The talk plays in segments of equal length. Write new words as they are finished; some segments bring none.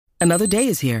Another day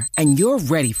is here, and you're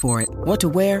ready for it. What to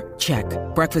wear? Check.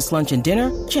 Breakfast, lunch, and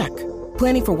dinner? Check.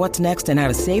 Planning for what's next and how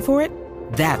to save for it?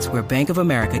 That's where Bank of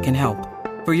America can help.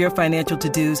 For your financial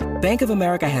to-dos, Bank of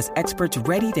America has experts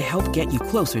ready to help get you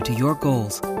closer to your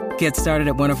goals. Get started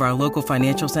at one of our local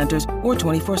financial centers or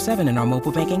 24/7 in our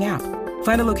mobile banking app.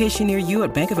 Find a location near you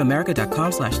at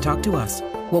bankofamerica.com/talktous.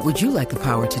 What would you like the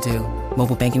power to do?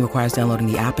 Mobile banking requires downloading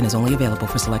the app and is only available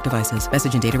for select devices.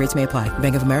 Message and data rates may apply.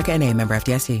 Bank of America N.A., member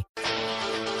FDIC.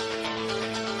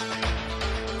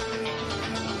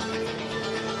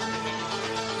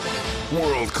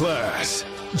 World class.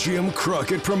 Jim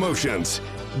Crockett Promotions.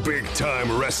 Big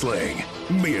time wrestling.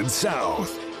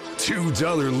 Mid-South.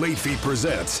 $2 Late Fee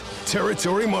presents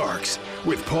Territory Marks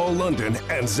with Paul London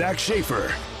and Zach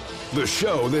Schaefer. The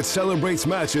show that celebrates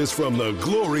matches from the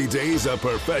glory days of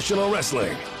professional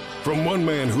wrestling. From one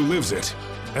man who lives it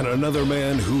and another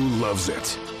man who loves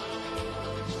it.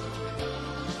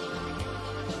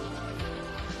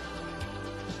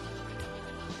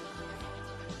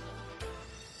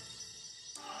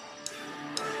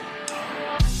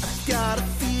 Got a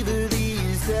fever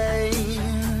these days,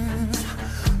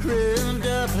 revved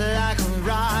up like a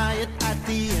riot at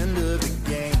the end of the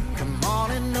game. Come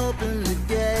on and open the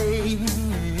gates.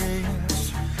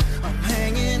 I'm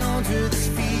hanging on to this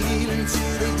feeling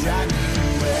till they drive me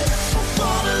away. I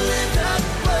wanna live that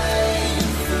way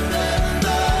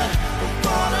forever. I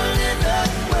wanna live that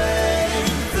way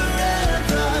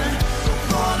forever.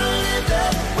 I wanna live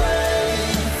that way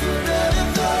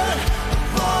forever.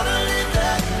 I wanna live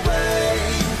that way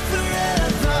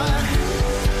forever.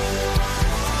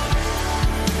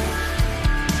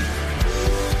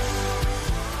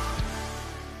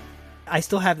 I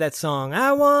still have that song.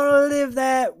 I want to live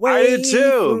that way I do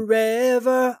too.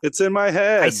 forever. It's in my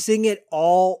head. I sing it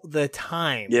all the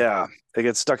time. Yeah, it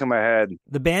gets stuck in my head.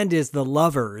 The band is The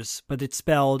Lovers, but it's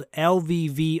spelled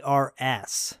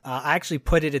LVVRS. I actually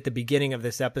put it at the beginning of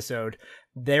this episode.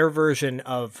 Their version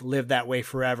of Live That Way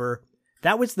Forever.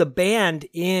 That was the band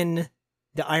in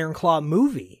the Iron Claw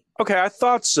movie. Okay, I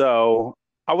thought so.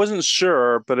 I wasn't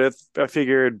sure, but if I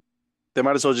figured they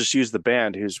might as well just use the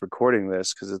band who's recording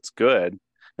this because it's good.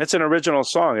 It's an original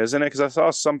song, isn't it? Because I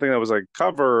saw something that was like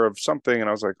cover of something, and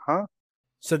I was like, huh?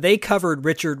 So they covered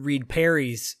Richard Reed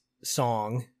Parry's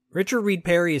song. Richard Reed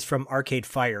Parry is from Arcade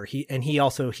Fire. He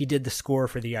did the score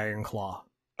for the Iron Claw.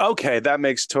 Okay, that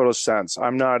makes total sense.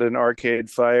 I'm not an Arcade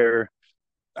Fire.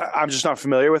 I'm just not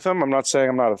familiar with them. I'm not saying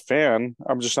I'm not a fan.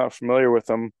 I'm just not familiar with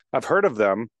them. I've heard of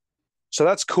them. So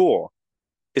that's cool.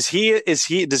 Does he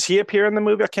appear in the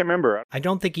movie? I can't remember. I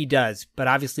don't think he does, but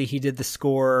obviously he did the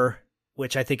score,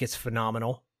 which I think is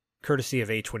phenomenal, courtesy of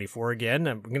A24 again.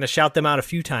 I'm going to shout them out a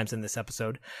few times in this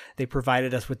episode. They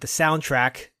provided us with the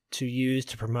soundtrack to use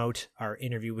to promote our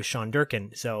interview with Sean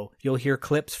Durkin. So you'll hear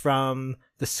clips from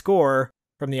the score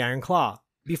from the Iron Claw.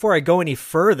 Before I go any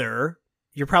further,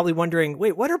 you're probably wondering,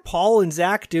 wait, what are Paul and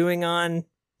Zach doing on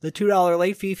the $2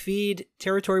 late fee feed,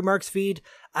 Territory Marks feed,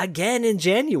 again in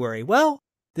January? Well,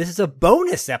 this is a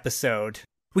bonus episode.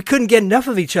 We couldn't get enough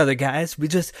of each other, guys. We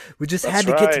just had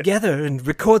to get together and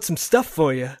record some stuff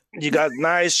for you. You got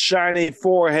nice shiny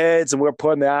foreheads, and we're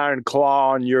putting the Iron Claw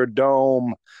on your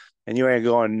dome, and you ain't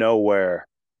going nowhere.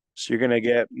 So you're going to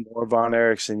get more Von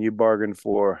Erichs than you bargained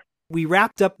for. We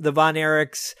wrapped up the Von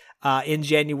Erichs in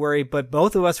January, but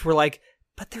both of us were like,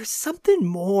 but there's something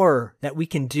more that we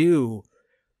can do.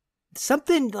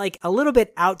 Something like a little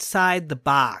bit outside the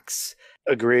box.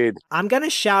 Agreed. I'm going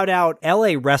to shout out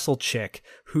LA Wrestle Chick,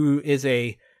 who is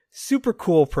a super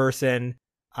cool person.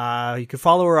 You can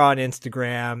follow her on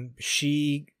Instagram.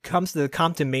 She comes to the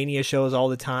Compton Mania shows all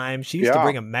the time. She used to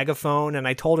bring a megaphone, and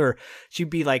I told her she'd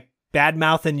be like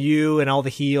bad-mouthing you and all the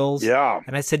heels. Yeah.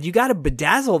 And I said, you got to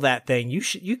bedazzle that thing.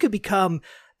 You could become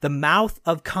the mouth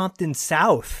of Compton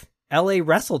South. LA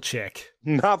Wrestle Chick.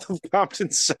 Mouth of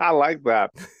Compton South. I like that.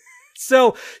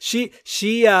 So she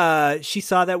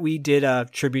saw that we did a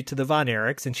tribute to the Von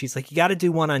Erichs, and she's like, you got to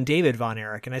do one on David Von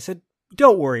Erich. And I said,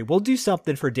 don't worry, we'll do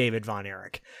something for David Von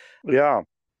Erich. Yeah.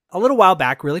 A little while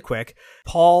back, really quick,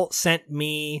 Paul sent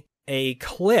me a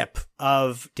clip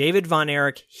of David Von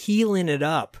Erich healing it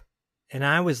up. And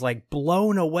I was like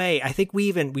blown away. I think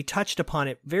we touched upon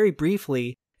it very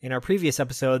briefly in our previous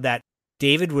episode that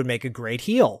David would make a great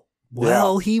heel.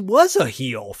 Well, he was a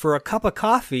heel for a cup of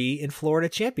coffee in Florida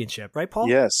Championship, right, Paul?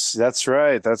 Yes, that's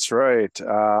right. That's right.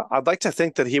 I'd like to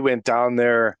think that he went down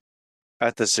there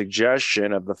at the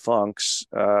suggestion of the Funks,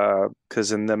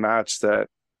 because in the match that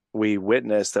we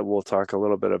witnessed that we'll talk a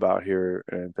little bit about here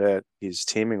in a bit, he's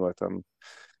teaming with them.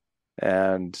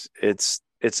 And it's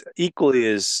equally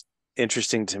as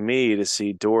interesting to me to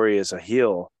see Dory as a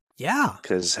heel. Yeah.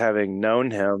 Because having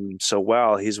known him so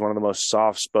well, he's one of the most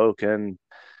soft-spoken,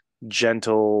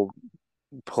 gentle,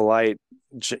 polite,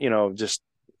 just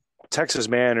Texas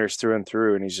manners through and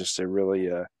through, and he's just a really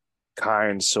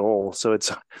kind soul. So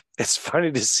it's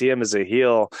funny to see him as a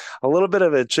heel, a little bit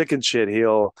of a chicken shit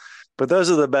heel, but those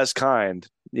are the best kind,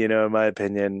 in my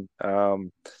opinion.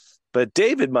 But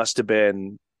David must have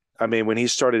been, I mean, when he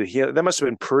started heel, that must have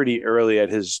been pretty early at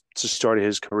his start of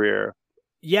his career.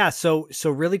 Yeah, so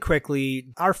really quickly,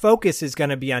 our focus is going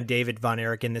to be on David Von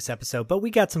Erich in this episode, but we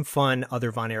got some fun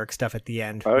other Von Erich stuff at the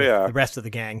end. Oh, yeah. The rest of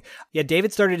the gang. Yeah,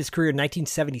 David started his career in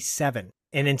 1977,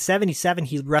 and in 77,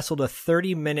 he wrestled a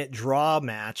 30-minute draw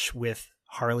match with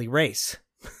Harley Race.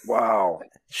 Wow.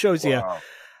 Shows you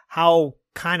how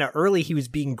kind of early he was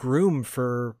being groomed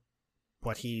for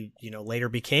what he, later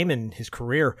became in his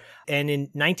career. And in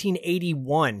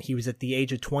 1981, he was at the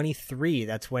age of 23.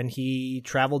 That's when he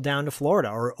traveled down to Florida,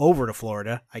 or over to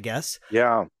Florida, I guess.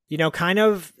 Yeah. Kind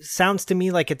of sounds to me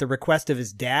like at the request of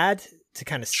his dad to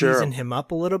kind of season him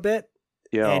up a little bit.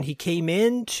 Yeah. And he came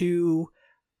into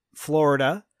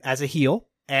Florida as a heel,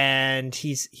 and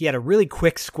he had a really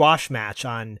quick squash match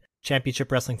on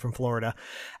Championship Wrestling from Florida.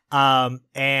 And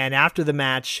after the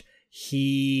match,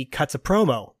 he cuts a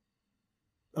promo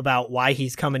about why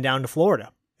he's coming down to Florida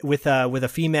with a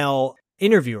female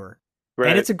interviewer. Right.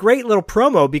 And it's a great little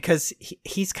promo because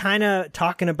he's kind of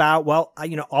talking about, well,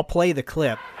 I'll play the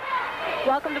clip.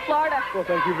 Welcome to Florida. Well,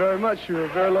 thank you very much. You're a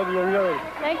very lovely young lady.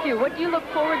 Thank you. What do you look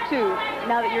forward to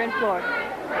now that you're in Florida?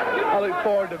 I look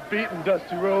forward to beating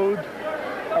Dusty Rhodes.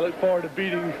 I look forward to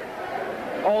beating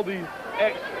all these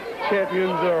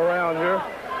ex-champions that are around here.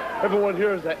 Everyone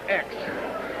here is an ex.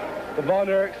 The Von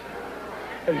Erichs,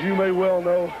 as you may well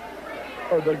know,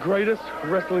 are the greatest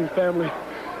wrestling family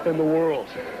in the world.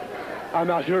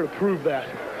 I'm out here to prove that.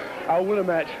 I'll win a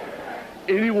match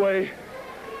any way,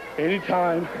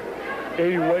 anytime,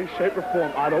 any way, shape, or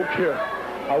form. I don't care.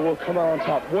 I will come out on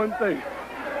top. One thing,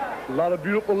 a lot of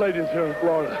beautiful ladies here in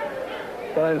Florida,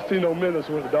 but I didn't see no menace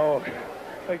with a dog.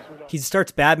 Thanks for He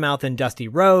starts bad-mouthing Dusty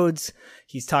Rhodes.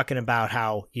 He's talking about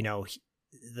how,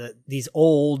 these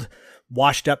old,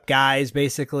 washed-up guys,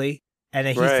 basically. And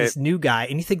then he's this new guy.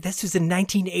 And you think this was in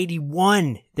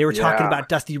 1981. They were talking about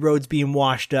Dusty Rhodes being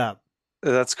washed up.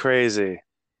 That's crazy.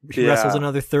 He wrestles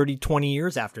another 30, 20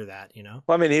 years after that, Well,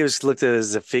 I mean, he was looked at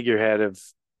as a figurehead of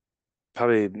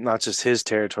probably not just his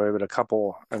territory, but a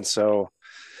couple. And so,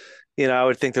 I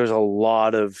would think there's a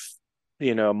lot of,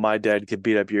 my dad could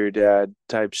beat up your dad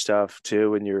type stuff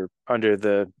too when you're under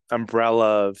the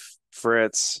umbrella of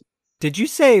Fritz. Did you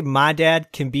say my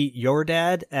dad can beat your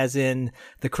dad, as in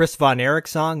the Chris Von Erich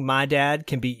song, My Dad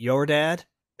Can Beat Your Dad?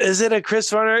 Is it a Chris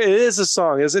Von Erich? It is a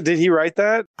song, is it? Did he write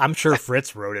that? I'm sure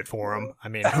Fritz wrote it for him. I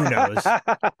mean, who knows?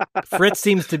 Fritz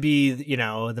seems to be,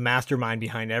 the mastermind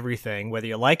behind everything, whether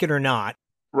you like it or not.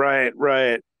 Right.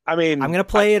 I mean, I'm going to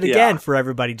play it again for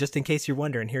everybody, just in case you're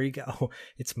wondering. Here you go.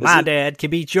 It's My Dad Can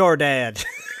Beat Your Dad.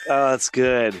 Oh, that's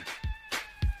good.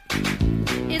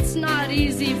 It's not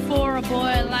easy for a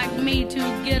boy like me to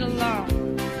get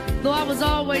along, though I was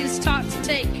always taught to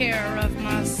take care of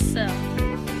myself.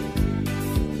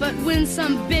 But when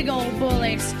some big old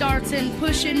bully starts in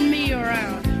pushing me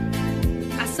around,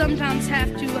 I sometimes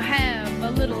have to have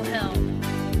a little help.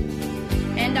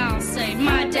 And I'll say,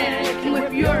 my dad can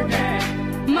whip your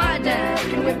dad, my dad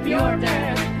can whip your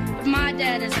dad. But my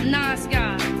dad is a nice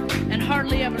guy and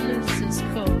hardly ever loses his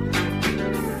cool.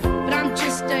 But I'm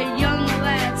just a young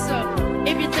lad, so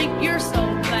if you think you're so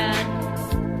bad,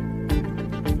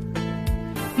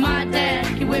 my dad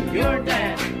can whip your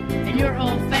dad and your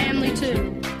whole family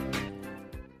too.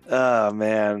 Oh,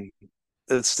 man.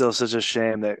 It's still such a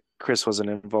shame that Chris wasn't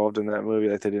involved in that movie,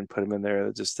 that they didn't put him in there.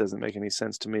 That just doesn't make any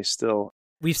sense to me still.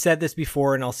 We've said this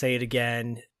before, and I'll say it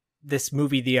again. This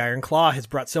movie, The Iron Claw, has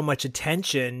brought so much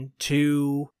attention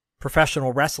to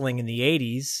professional wrestling in the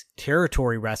 80s,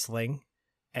 territory wrestling,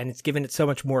 and it's given it so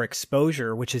much more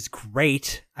exposure, which is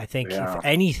great. I think, if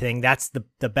anything, that's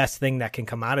the best thing that can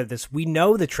come out of this. We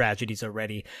know the tragedies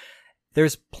already.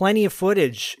 There's plenty of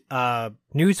footage,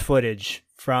 news footage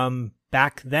from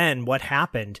back then, what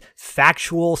happened,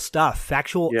 factual stuff,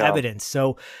 factual evidence.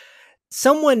 So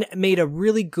someone made a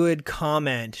really good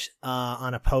comment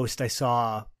on a post I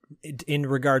saw in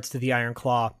regards to the Iron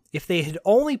Claw. If they had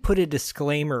only put a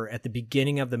disclaimer at the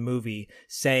beginning of the movie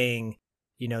saying,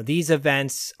 these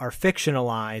events are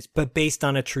fictionalized, but based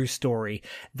on a true story,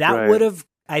 that would have,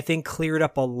 I think, cleared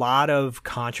up a lot of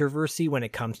controversy when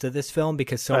it comes to this film,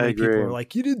 because so many people are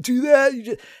like, you didn't do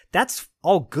that. That's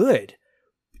all good.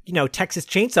 Texas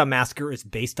Chainsaw Massacre is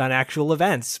based on actual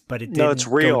events, but it didn't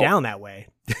go down that way.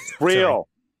 Real.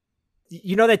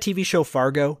 You know that TV show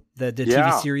Fargo, the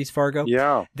Yeah. TV series Fargo?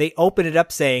 Yeah. They open it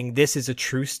up saying this is a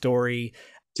true story.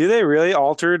 Do they really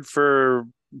altered for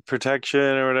protection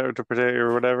or whatever, to protect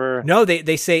or whatever? No,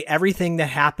 they say everything that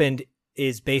happened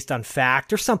is based on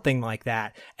fact or something like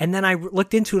that. And then I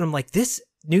looked into it. I'm like, this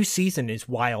new season is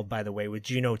wild, by the way, with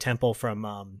Juno Temple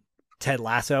from Ted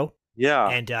Lasso. Yeah.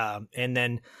 And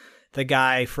then the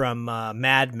guy from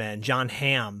Mad Men, John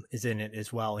Hamm, is in it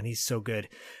as well, and he's so good.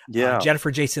 Yeah.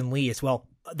 Jennifer Jason Leigh as well.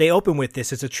 They open with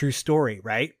this as a true story,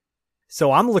 right?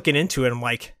 So I'm looking into it. I'm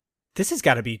like, this has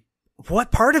got to be,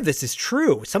 what part of this is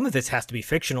true? Some of this has to be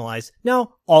fictionalized.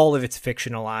 No, all of it's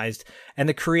fictionalized. And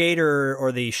the creator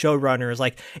or the showrunner is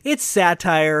like, it's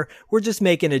satire. We're just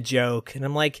making a joke. And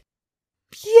I'm like,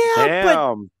 yeah,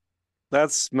 Damn.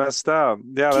 That's messed up.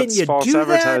 Yeah, Can that's you false do that?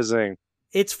 advertising.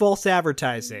 it's false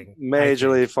advertising.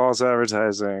 Majorly false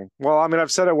advertising. Well, I mean,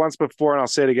 I've said it once before and I'll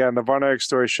say it again. The Von Erich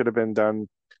story should have been done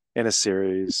in a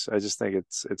series. I just think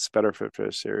it's better fit for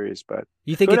a series. But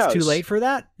You think who it's too knows? late for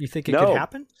that? You think it No. could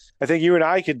happen? I think you and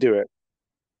I could do it.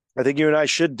 I think you and I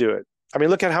should do it. I mean,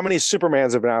 look at how many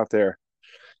Supermans have been out there,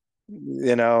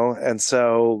 and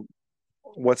so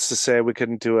what's to say we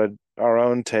couldn't do our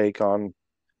own take on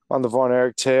the Von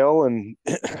Erich tale, and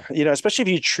especially if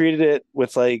you treated it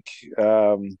with like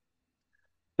the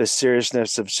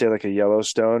seriousness of, say, like a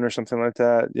Yellowstone or something like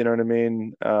that. You know what I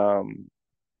mean?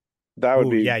 That would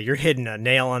Ooh, be, yeah, you're hitting a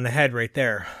nail on the head right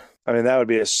there. I mean, that would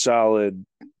be a solid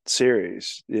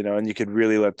series, and you could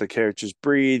really let the characters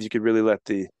breathe. You could really let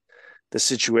the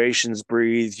situations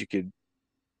breathe. You could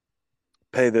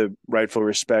pay the rightful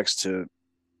respects to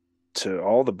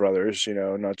all the brothers,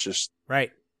 not just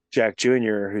Right. Jack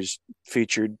Jr., who's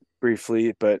featured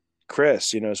briefly, but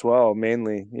Chris, as well,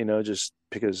 mainly, just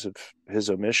because of his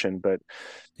omission. But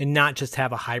And not just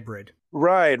have a hybrid.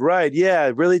 right,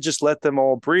 yeah, really just let them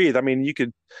all breathe. I mean,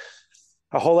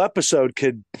 a whole episode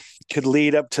could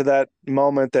lead up to that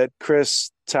moment that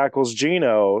Chris tackles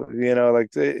Gino.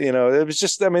 It was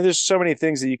just, I mean, there's so many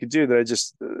things that you could do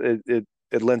that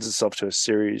it lends itself to a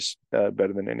series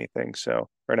better than anything. So,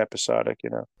 or an episodic,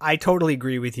 I totally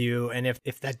agree with you. And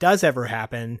if that does ever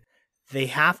happen, they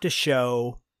have to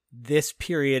show this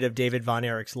period of David Von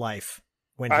Erich's life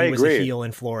when I he was agree. a heel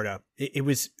in Florida. It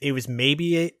was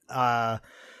maybe a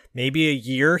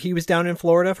year he was down in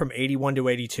Florida from 81 to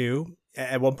 82.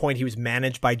 At one point, he was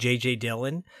managed by J.J.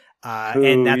 Dillon,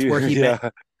 and that's where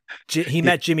he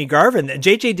met Jimmy Garvin.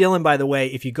 J.J. Dillon, by the way,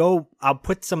 if you go, I'll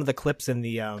put some of the clips in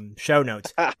the show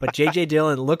notes, but J.J.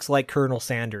 Dillon looks like Colonel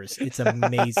Sanders. It's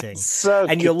amazing. So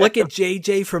and you look at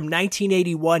J.J. from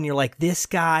 1981, you're like, this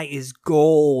guy is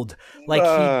gold.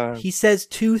 Like he says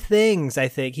two things, I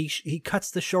think. He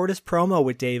cuts the shortest promo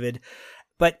with David,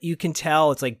 but you can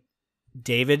tell it's like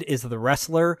David is the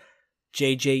wrestler,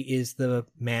 JJ is the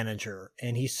manager,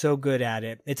 and he's so good at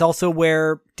it. It's also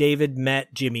where David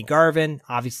met Jimmy Garvin.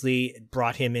 Obviously, it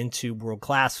brought him into world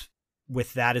class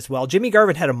with that as well. Jimmy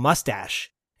Garvin had a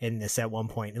mustache in this at one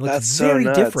point. It looks That's very so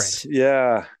nuts. different.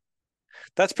 Yeah.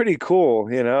 That's pretty cool,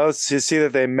 to see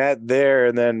that they met there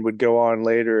and then would go on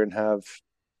later and have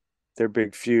their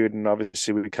big feud. And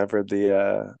obviously we covered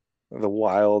the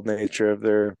wild nature of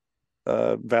their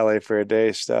Valet for a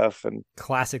Day stuff and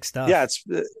Classic stuff. yeah,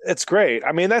 it's great.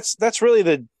 I mean, that's really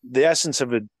the essence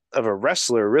of a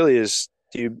wrestler. Really, is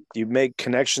you make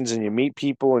connections and you meet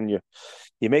people and you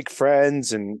make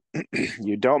friends and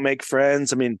you don't make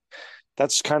friends. I mean,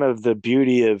 that's kind of the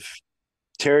beauty of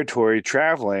territory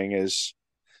traveling. Is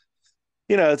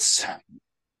it's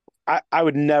I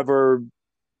would never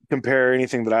compare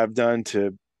anything that I've done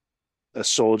to a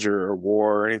soldier or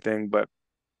war or anything, but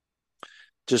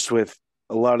just with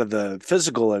a lot of the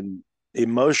physical and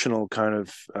emotional kind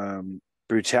of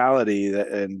brutality that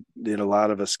a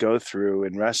lot of us go through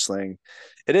in wrestling,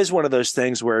 it is one of those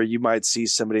things where you might see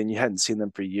somebody and you hadn't seen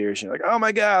them for years. You're like, oh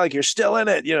my God, like you're still in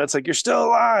it. It's like you're still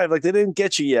alive. Like they didn't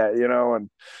get you yet, and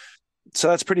so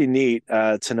that's pretty neat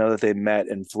to know that they met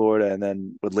in Florida and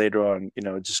then would later on,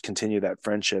 just continue that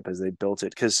friendship as they built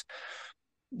it. Because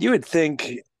you would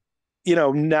think,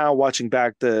 now watching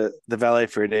back the Valet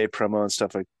for a Day promo and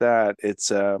stuff like that,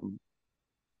 it's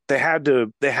they had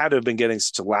to have been getting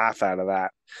such a laugh out of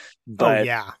that. But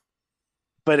yeah.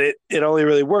 But it only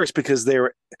really works because they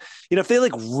were, if they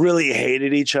like really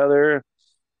hated each other,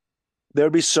 there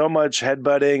would be so much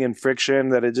headbutting and friction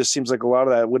that it just seems like a lot of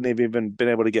that wouldn't have even been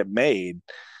able to get made,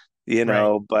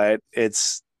 Right. But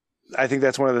I think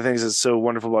that's one of the things that's so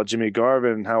wonderful about Jimmy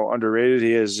Garvin and how underrated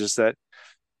he is, just that,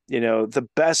 the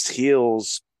best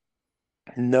heels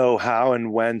know how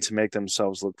and when to make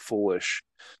themselves look foolish,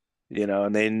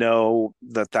 and they know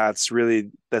that that's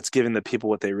giving the people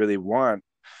what they really want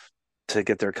to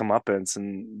get their comeuppance,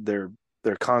 and they're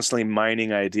constantly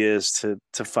mining ideas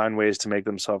to find ways to make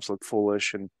themselves look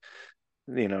foolish and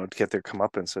to get their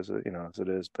comeuppance as it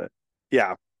is. But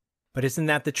yeah. But isn't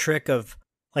that the trick of,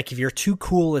 like, if you're too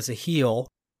cool as a heel,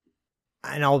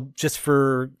 and I'll just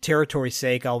for territory's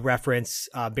sake, I'll reference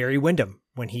Barry Windham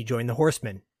when he joined the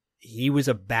Horsemen. He was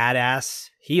a badass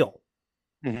heel,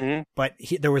 but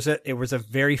it was a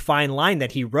very fine line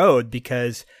that he rode,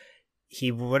 because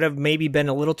he would have maybe been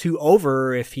a little too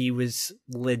over if he was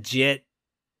legit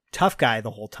tough guy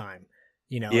the whole time.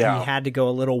 He had to go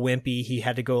a little wimpy. He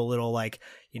had to go a little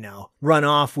run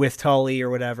off with Tully or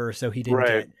whatever, so he didn't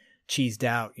get cheesed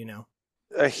out.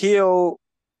 A heel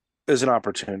is an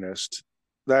opportunist.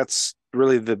 That's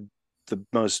really the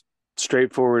most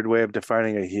straightforward way of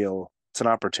defining a heel. It's an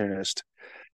opportunist.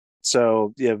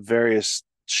 So you have various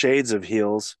shades of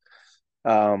heels.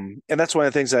 And that's one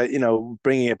of the things that,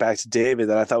 bringing it back to David,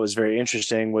 that I thought was very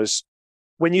interesting was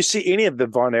when you see any of the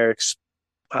Von Erichs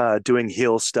doing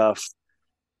heel stuff,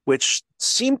 which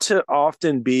seemed to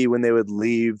often be when they would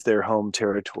leave their home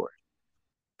territory,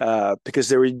 because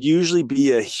there would usually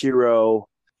be a hero,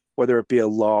 whether it be a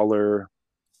Lawler,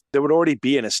 there would already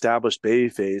be an established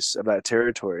babyface of that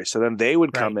territory. So then they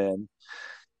would come in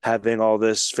having all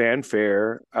this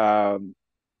fanfare, and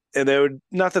they would,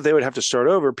 not that they would have to start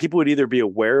over. People would either be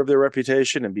aware of their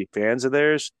reputation and be fans of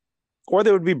theirs, or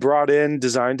they would be brought in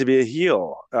designed to be a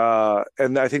heel.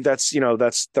 And I think that's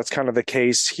kind of the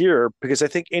case here, because I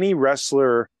think any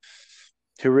wrestler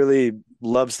who really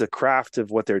loves the craft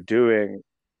of what they're doing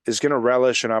is going to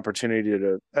relish an opportunity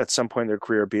to, at some point in their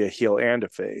career, be a heel and a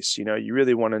face. You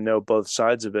really want to know both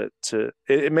sides of it.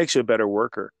 It makes you a better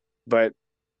worker. But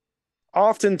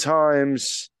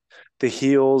oftentimes the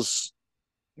heels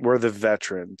were the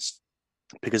veterans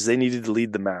because they needed to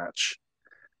lead the match.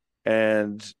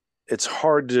 And it's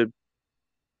hard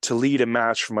to lead a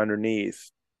match from underneath.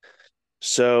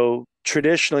 So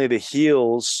traditionally the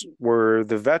heels were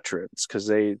the veterans because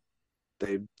they've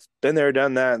been there,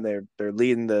 done that, and they're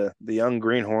leading the young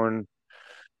greenhorn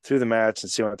through the match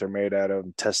and seeing what they're made out of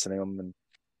and testing them.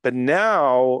 But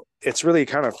now it's really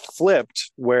kind of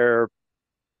flipped, where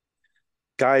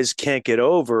guys can't get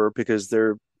over because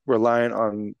they're reliant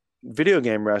on video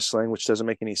game wrestling, which doesn't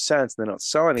make any sense. They don't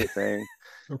sell anything.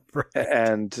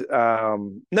 And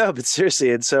no, but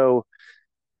seriously. And so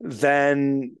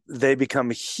then they become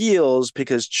heels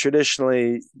because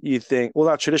traditionally you think, well,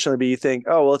 not traditionally, but you think,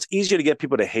 oh, well, it's easier to get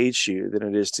people to hate you than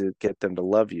it is to get them to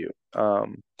love you.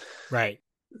 Right.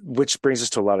 Which brings us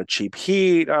to a lot of cheap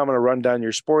heat. I'm going to run down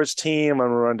your sports team. I'm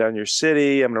going to run down your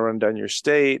city. I'm going to run down your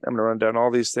state. I'm going to run down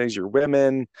all these things, your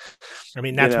women. I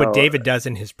mean, that's what David does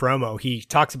in his promo. He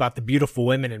talks about the beautiful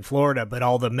women in Florida, but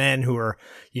all the men who are,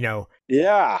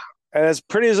 Yeah. And as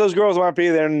pretty as those girls might be,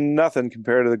 they're nothing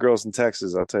compared to the girls in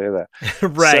Texas. I'll tell you that.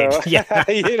 Right. So,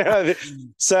 yeah.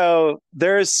 So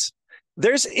there's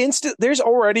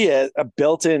already a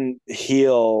built-in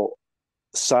heel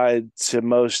side to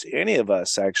most any of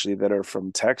us actually that are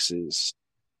from Texas,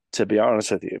 to be honest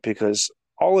with you, because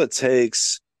all it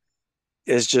takes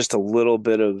is just a little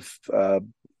bit of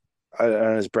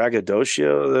is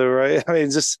braggadocio, right? I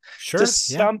mean, just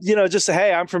some, just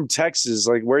hey, I'm from Texas.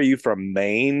 Like, where are you from?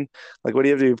 Maine? Like, what do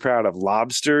you have to be proud of?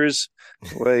 Lobsters?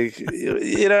 Like,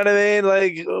 you know what I mean?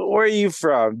 Like, where are you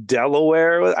from?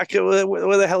 Delaware?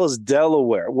 Where the hell is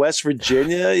Delaware? West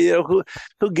Virginia? Who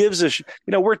gives a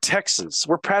we're Texas.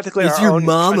 We're practically is our your own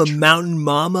mom country. A mountain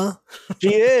mama? She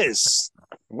is.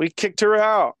 We kicked her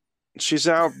out. She's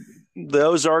now the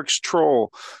Ozarks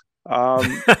troll. No,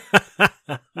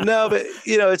 but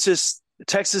it's just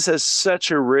Texas has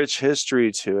such a rich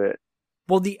history to it.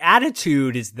 Well, the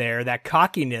attitude is there, that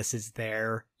cockiness is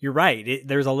there. You're right.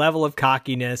 There's a level of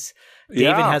cockiness.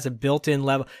 David has a built-in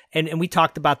level, and we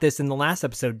talked about this in the last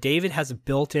episode. David has a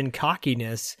built-in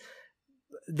cockiness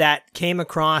that came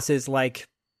across as like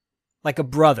a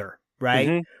brother, right?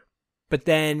 Mm-hmm. But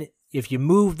then if you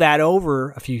move that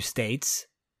over a few states,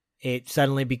 it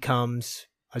suddenly becomes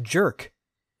a jerk.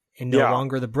 And no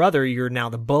longer the brother, you're now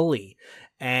the bully.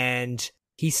 And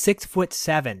he's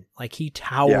 6'7", like he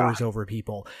towers over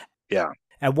people. Yeah.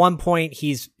 At one point,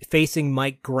 he's facing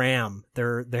Mike Graham.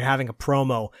 They're having a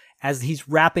promo as he's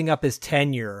wrapping up his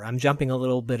tenure. I'm jumping a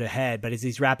little bit ahead, but as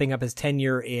he's wrapping up his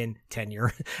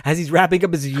as he's wrapping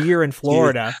up his year in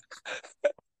Florida.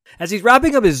 As he's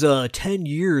wrapping up his 10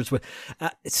 years with,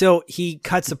 so he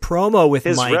cuts a promo with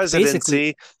his Mike,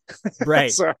 residency. Basically,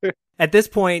 right? Sorry. At this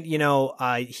point,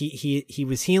 he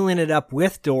was healing it up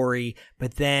with Dory,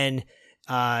 but then,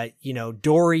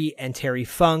 Dory and Terry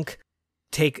Funk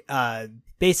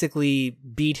basically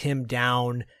beat him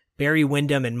down, Barry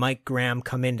Windham and Mike Graham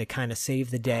come in to kind of save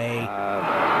the day.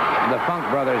 The Funk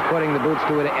brothers putting the boots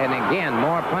to it, and again,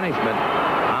 more punishment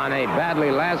on a badly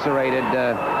lacerated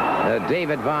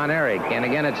David Von Erich. And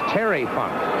again, it's Terry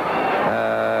Funk,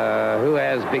 who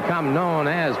has become known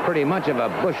as pretty much of a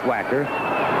bushwhacker,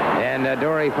 and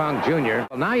Dory Funk Jr.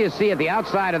 Well, now you see at the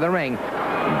outside of the ring,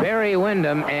 Barry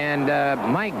Windham and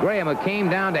Mike Graham, who came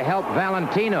down to help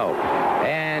Valentino.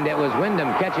 And it was Windham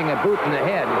catching a boot in the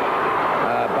head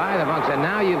by the Funks. And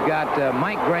now you've got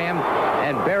Mike Graham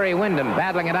and Barry Windham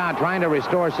battling it out, trying to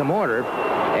restore some order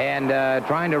and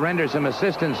trying to render some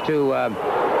assistance to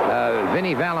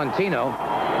Vinny Valentino,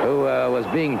 who was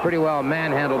being pretty well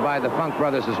manhandled by the Funk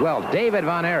brothers as well. David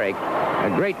Von Erich,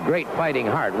 a great, great fighting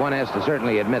heart. One has to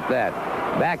certainly admit that.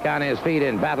 Back on his feet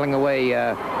and battling away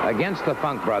against the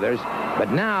Funk brothers.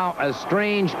 But now a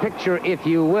strange picture, if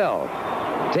you will.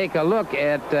 Take a look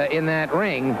at in that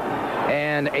ring,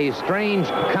 and a strange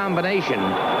combination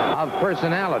of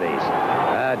personalities.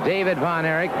 David Von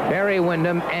Erich, Barry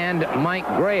Windham, and Mike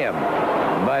Graham.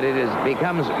 But it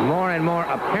becomes more and more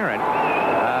apparent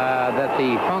that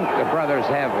the Funk brothers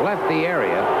have left the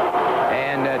area,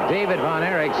 and David Von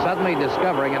Erich suddenly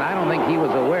discovering, and I don't think he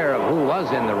was aware of who was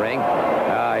in the ring.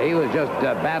 He was just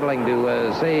battling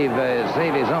to save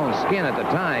his own skin at the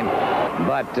time.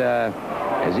 But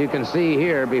as you can see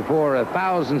here, before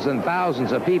thousands and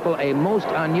thousands of people, a most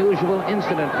unusual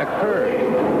incident occurred.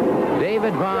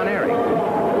 David Von Erich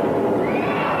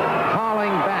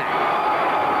calling back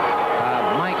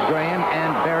Mike Graham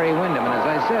and Barry Windham. And as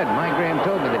I said, Mike Graham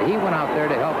told me that he went out there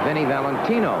to help Vinny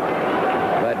Valentino.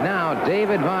 But now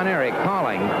David Von Erich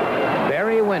calling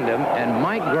Barry Windham and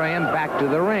Mike Graham back to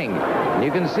the ring. And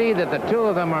you can see that the two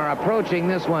of them are approaching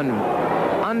this one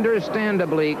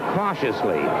understandably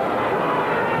cautiously.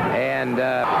 And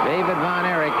David Von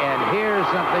Erich, and here's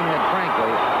something that,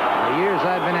 frankly, in the years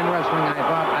I've been in wrestling, I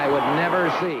thought I would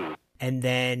never see. And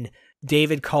then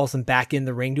David calls him back in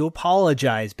the ring to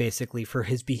apologize, basically, for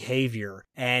his behavior.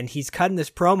 And he's cutting this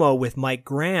promo with Mike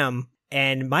Graham,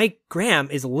 and Mike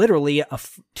Graham is literally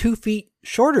 2 feet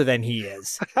shorter than he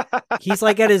is. He's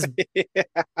like at his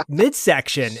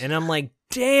midsection, and I'm like,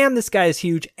 damn, this guy is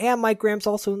huge. And Mike Graham's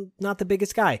also not the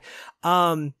biggest guy.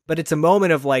 But it's a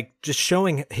moment of like just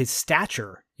showing his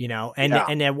stature, you know,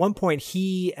 and at one point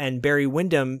he and Barry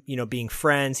Windham, you know, being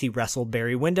friends, he wrestled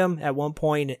Barry Windham at one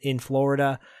point in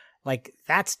Florida. Like,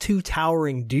 that's two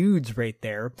towering dudes right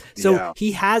there. So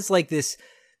he has like this,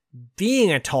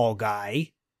 being a tall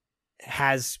guy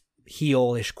has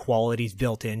heel-ish qualities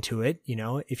built into it. You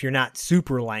know, if you're not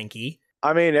super lanky.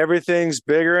 I mean, everything's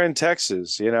bigger in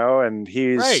Texas, you know, and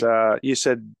he's, right. You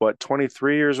said, what,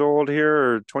 23 years old here,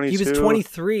 or 22? He was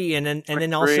 23, and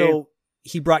then also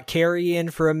he brought Kerry in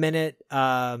for a minute.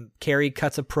 Kerry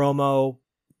cuts a promo,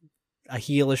 a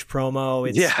heelish promo.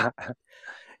 It's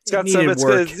got some, it's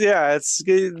work. good. Yeah, it's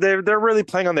they're really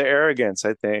playing on the arrogance,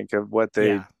 I think, of what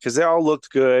they, because they all looked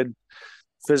good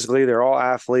physically. They're all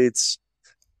athletes,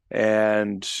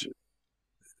 and,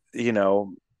 you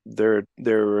know,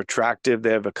 they're attractive.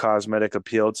 They have a cosmetic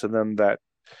appeal to them that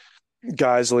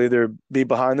guys will either be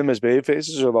behind them as baby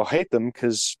faces, or they'll hate them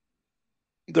because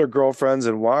their girlfriends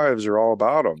and wives are all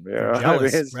about them. You know?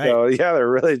 Jealous, right? So, yeah, they're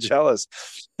really jealous.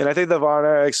 And I think the Von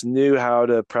Erichs knew how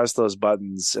to press those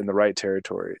buttons in the right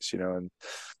territories, you know.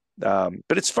 And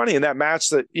but it's funny in that match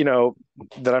that, you know,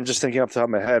 that I'm just thinking off the top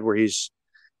of my head, where he's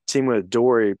teaming with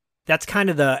Dory. That's kind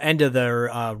of the end of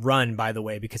their run, by the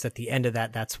way, because at the end of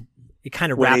that, it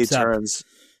kind of wraps up. Turns.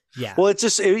 Yeah. Well,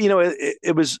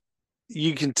 it was,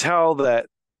 you can tell that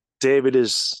David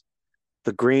is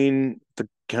the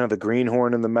kind of the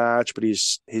greenhorn in the match, but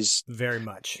he's very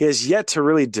much, he has yet to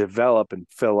really develop and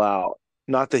fill out.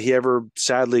 Not that he ever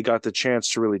sadly got the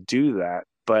chance to really do that,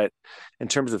 but in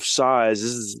terms of size,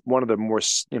 this is one of the more,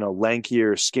 you know,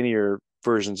 lankier, skinnier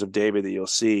versions of David that you'll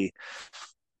see.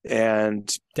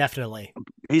 And definitely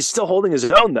he's still holding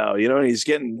his own, though, you know, and he's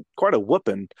getting quite a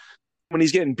whooping. When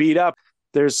he's getting beat up,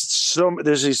 there's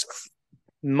these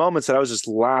moments that I was just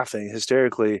laughing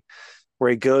hysterically, where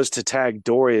he goes to tag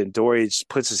Dory, and Dory just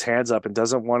puts his hands up and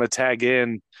doesn't want to tag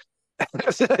in.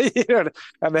 You know,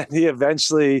 and then he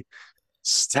eventually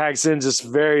tags in just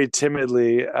very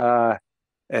timidly,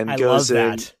 and goes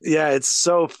in. Yeah, it's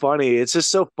so funny. It's just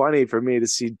so funny for me to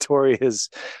see Dory as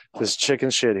this chicken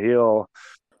shit heel.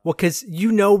 Well, because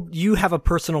you have a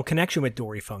personal connection with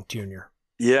Dory Funk Jr.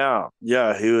 Yeah,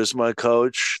 he was my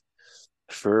coach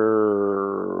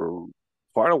for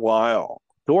quite a while.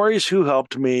 Dory's who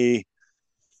helped me.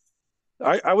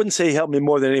 I wouldn't say he helped me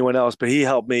more than anyone else, but he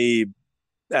helped me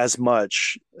as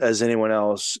much as anyone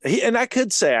else. And I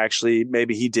could say actually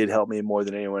maybe he did help me more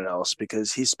than anyone else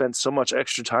because he spent so much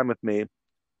extra time with me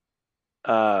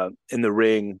in the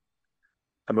ring.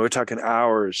 I mean, we're talking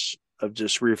hours of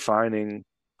just refining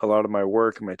a lot of my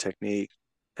work and my technique.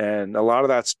 And a lot of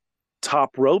that's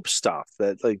top rope stuff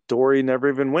that like Dory never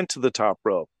even went to the top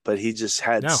rope, but he just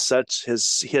had he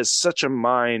has such a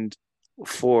mind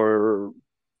for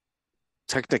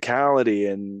technicality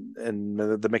and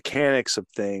the mechanics of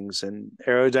things and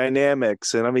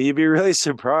aerodynamics. And I mean, you'd be really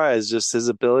surprised just his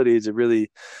ability to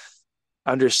really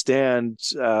understand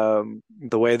the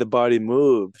way the body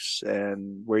moves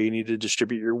and where you need to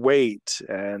distribute your weight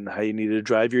and how you need to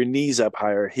drive your knees up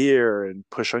higher here and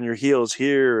push on your heels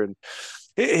here. And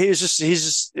he's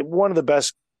just one of the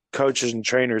best coaches and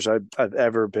trainers I've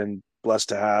ever been blessed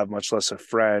to have, much less a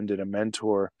friend and a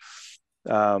mentor.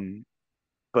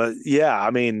 But yeah,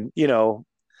 I mean, you know,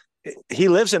 he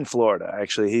lives in Florida,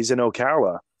 actually. He's in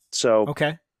Ocala. So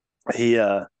okay. He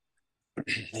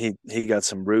got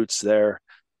some roots there.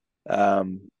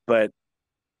 But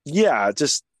yeah,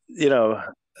 just, you know,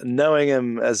 knowing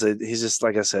him he's just,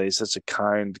 like I said, he's such a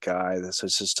kind guy. So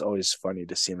it's just always funny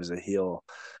to see him as a heel.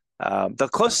 The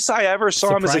closest I ever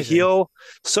saw him as a heel.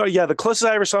 So yeah, the closest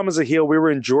I ever saw him as a heel, we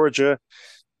were in Georgia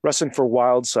wrestling for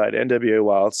Wildside, NWA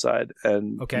Wildside.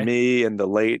 And me and the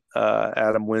late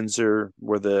Adam Windsor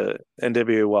were the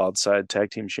NWA Wildside tag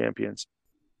team champions.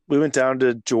 We went down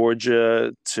to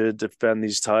Georgia to defend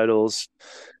these titles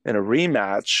in a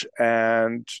rematch.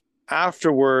 And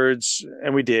afterwards,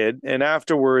 and we did. And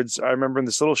afterwards, I remember in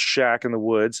this little shack in the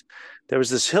woods, there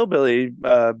was this hillbilly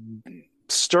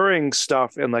stirring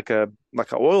stuff in like a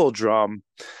oil drum.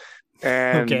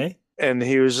 And and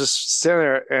he was just sitting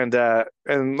there.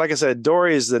 And like I said,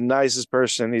 Dory is the nicest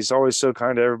person. He's always so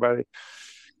kind to everybody.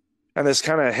 And this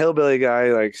kind of hillbilly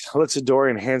guy like looks at Dory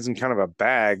and hands him kind of a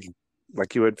bag,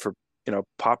 like you would for, you know,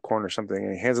 popcorn or something.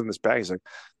 And he hands him this bag. He's like,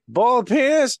 bald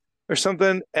penis or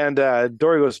something. And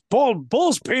Dory goes,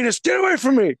 bull's penis, get away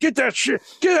from me. Get that shit.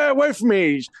 Get that away from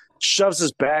me. He shoves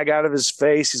his bag out of his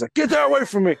face. He's like, get that away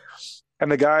from me.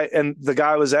 And the guy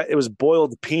it was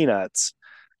boiled peanuts.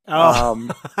 Oh,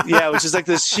 yeah, which is like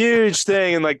this huge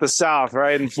thing in like the South,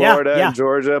 right? In Florida and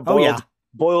Georgia,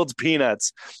 boiled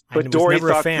peanuts. But Dory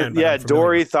thought,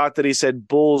 Dory thought that he said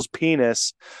bull's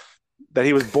penis, that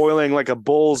he was boiling like a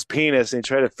bull's penis, and he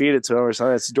tried to feed it to him or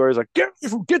something. So Dory's like, get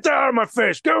that out of my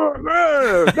face,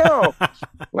 no,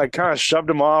 like kind of shoved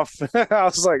him off. I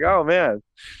was like, oh man.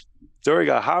 Dory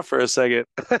got hot for a second.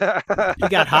 He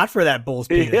got hot for that bull's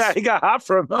penis. Yeah, he got hot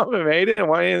for a moment, man. He didn't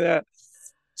want any of that.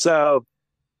 So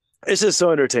it's just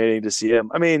so entertaining to see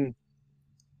him. I mean,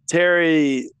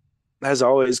 Terry has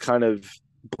always kind of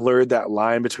blurred that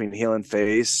line between heel and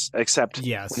face, except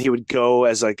when he would go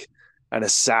as like an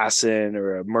assassin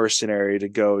or a mercenary to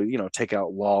go, you know, take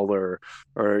out Lawler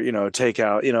or, you know, take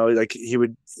out, you know, like he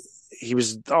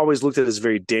was always looked at as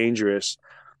very dangerous,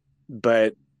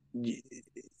 but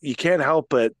you can't help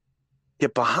but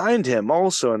get behind him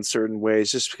also in certain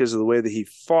ways just because of the way that he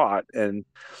fought and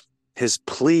his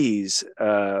pleas.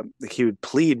 He would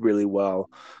plead really well,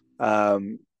 but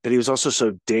he was also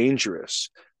so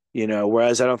dangerous, you know,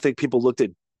 whereas I don't think people looked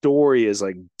at Dory as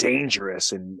like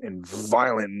dangerous and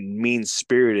violent and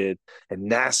mean-spirited and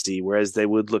nasty, whereas they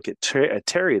would look at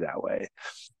Terry that way,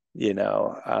 you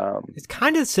know. It's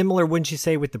kind of similar, wouldn't you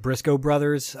say, with the Briscoe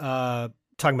brothers,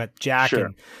 talking about Jack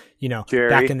and, you know, Jerry,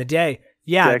 back in the day.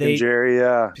 Yeah, Jack and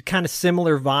Jerry, kind of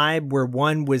similar vibe where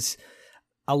one was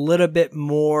a little bit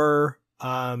more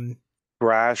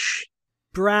brash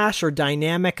or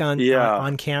dynamic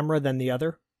on camera than the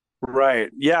other. Right.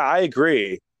 Yeah, I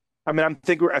agree. I mean, I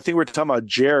think we're talking about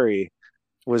Jerry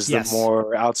was the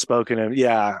more outspoken, and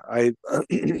I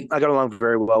got along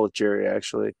very well with Jerry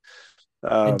actually.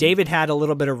 And David had a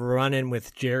little bit of a run-in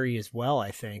with Jerry as well,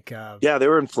 I think. Yeah, they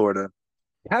were in Florida.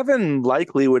 Kevin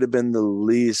likely would have been the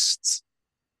least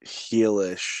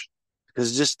heelish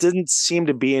because it just didn't seem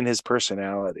to be in his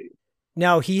personality.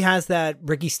 No, he has that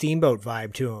Ricky Steamboat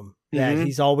vibe to him, that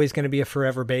he's always going to be a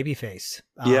forever babyface.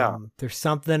 There's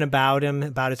something about him,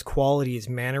 about his quality, his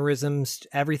mannerisms,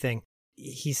 everything.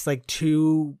 He's like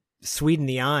too sweet in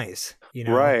the eyes, you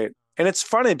know? Right. And it's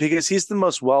funny because he's the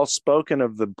most well-spoken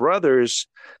of the brothers,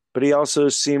 but he also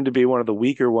seemed to be one of the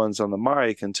weaker ones on the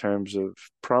mic in terms of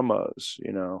promos,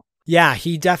 you know? Yeah,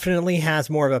 he definitely has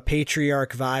more of a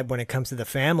patriarch vibe when it comes to the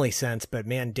family sense. But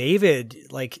man, David,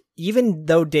 like, even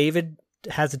though David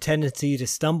has a tendency to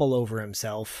stumble over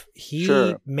himself,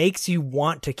 he makes you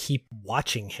want to keep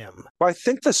watching him. Well, I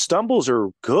think the stumbles are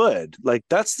good. Like,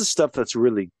 that's the stuff that's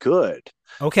really good.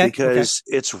 Okay. Because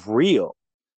it's real.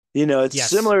 It's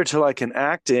similar to like an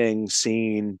acting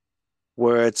scene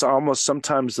where it's almost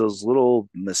sometimes those little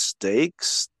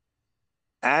mistakes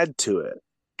add to it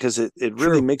because it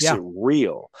really makes it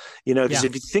real. Because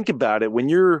if you think about it, when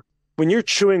you're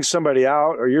chewing somebody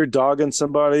out or you're dogging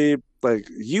somebody, like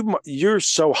you're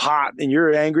so hot and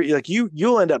you're angry, like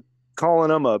you'll end up calling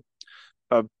them a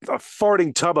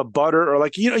farting tub of butter, or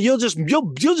like you're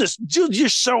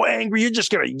so angry you're just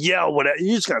gonna yell whatever,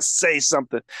 you're just gonna say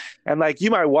something, and like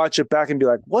you might watch it back and be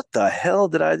like, what the hell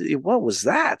did I do? What was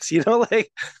that?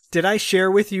 Like, did I share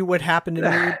with you what happened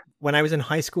to me when I was in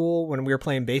high school when we were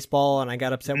playing baseball and I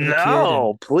got upset with a kid?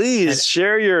 No, please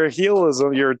share your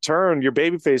heelism, your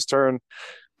babyface turn.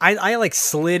 I like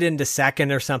slid into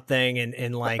second or something and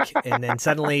then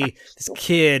suddenly this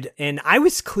kid, and I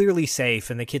was clearly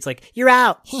safe, and the kid's like, "You're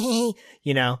out." And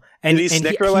did he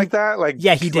snicker like that? Like,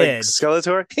 yeah, he did. Like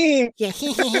Skeletor. Yeah.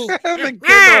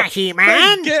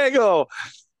 He-Man. Giggle.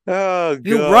 Oh, God.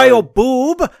 You royal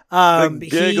boob.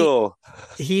 Giggle.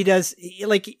 He does,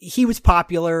 like, he was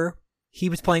popular. He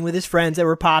was playing with his friends that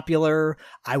were popular.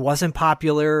 I wasn't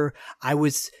popular. I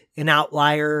was an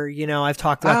outlier. I've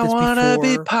talked about this before. I want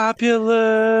to be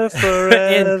popular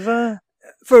forever.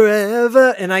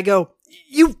 Forever. And I go,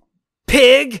 "You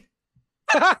pig."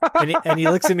 and he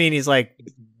looks at me and he's like,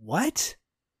 "What?"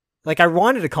 Like, I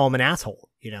wanted to call him an asshole,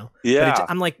 Yeah. But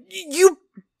I'm like, "You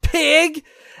pig."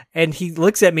 And he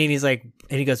looks at me and he's like,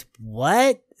 and he goes,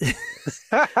 "What?" And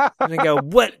I go,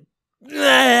 "What?"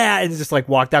 And just like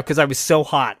walked out because I was so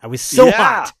hot. I was so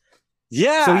hot.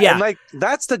 Yeah. So and like,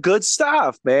 that's the good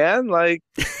stuff, man. Like,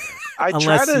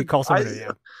 unless you call somebody.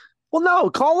 Well, no,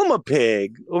 call him a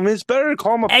pig. I mean, it's better to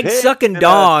call him a pig. Egg sucking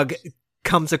dog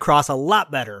comes across a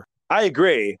lot better. I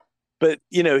agree. But,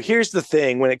 here's the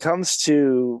thing. When it comes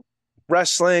to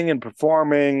wrestling and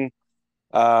performing,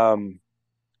 the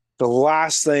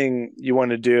last thing you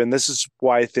want to do, and this is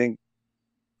why I think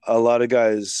a lot of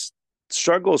guys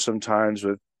struggle sometimes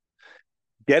with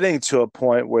getting to a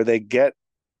point where they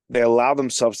allow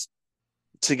themselves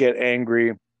to get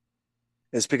angry,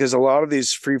 is because a lot of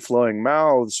these free-flowing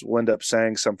mouths will end up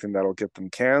saying something that'll get them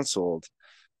canceled.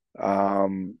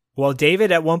 Well,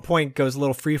 David at one point goes a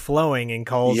little free-flowing and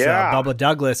calls Bubba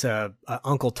Douglas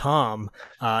Uncle Tom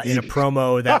in a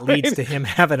promo that leads to him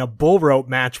having a bull rope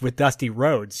match with Dusty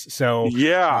Rhodes. So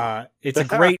it's a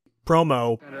great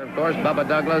promo. And of course, Bubba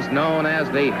Douglas, known as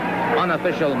the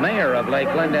unofficial mayor of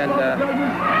Lakeland, and let me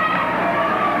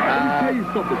tell you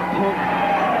something, punk.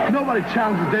 Nobody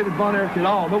challenges David Von Erich at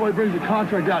all. Nobody brings a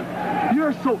contract out.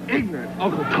 You're so ignorant,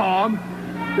 Uncle Tom,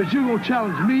 that you're gonna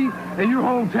challenge me and your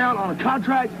hometown on a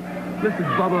contract. Listen,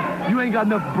 Bubba, you ain't got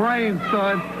enough brains,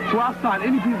 son, so I'll sign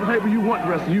any piece of paper you want,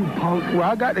 the rest of you, punk. Well,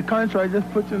 I got the contract.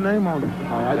 Just put your name on it.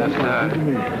 All right, that's what you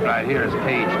mean. Right here is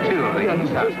page 2 of the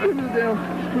East House. Just put it down.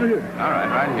 Just put it here. All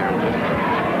right here.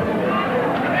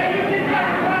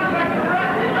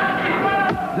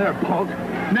 There, punk.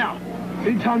 Now,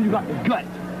 anytime you got the guts,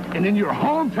 and in your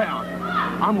hometown,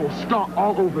 I'm going to stomp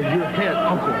all over your head,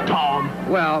 Uncle Tom.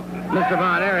 Well, Mr.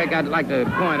 Von Erich, I'd like to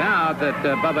point out that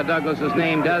Bubba Douglas's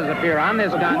name does appear on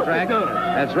this contract.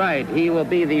 That's right. He will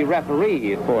be the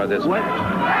referee for this. What?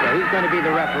 Yeah, he's going to be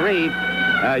the referee.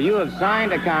 You have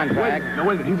signed a contract.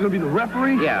 Wait a minute. He's going to be the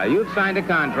referee? Yeah, you've signed a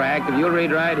contract, and you'll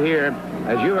read right here,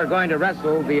 as you are going to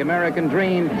wrestle the American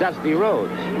Dream, Dusty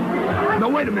Rhodes. No,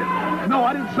 wait a minute. No,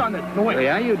 I didn't sign it. No, wait. Well,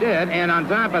 yeah, you did. And on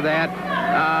top of that,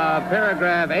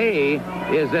 paragraph A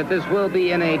is that this will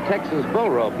be in a Texas bull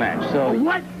rope match. So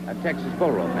what? A Texas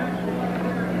bull rope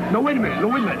match. No, wait a minute.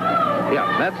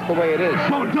 Yeah, that's the way it is.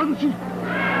 So, doesn't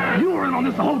you were in on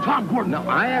this the whole time, Gordon. No,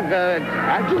 I have,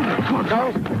 I do. No,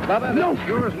 Bubba, no. That's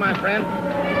yours, my friend.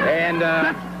 And,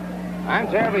 I'm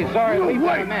terribly sorry. We've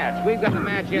got a match. We've got a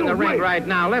match in the ring right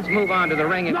now. Let's move on to the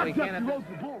ring if we can.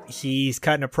 He's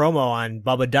cutting a promo on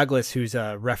Bubba Douglas, who's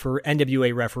a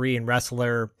NWA referee and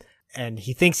wrestler, and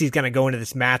he thinks he's going to go into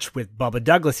this match with Bubba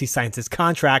Douglas. He signs his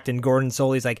contract, and Gordon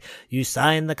Soley's like, "You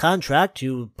sign the contract,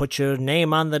 you put your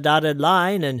name on the dotted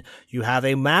line, and you have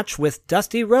a match with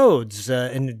Dusty Rhodes."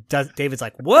 And David's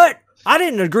like, "What? I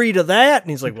didn't agree to that."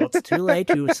 And he's like, "Well, it's too late.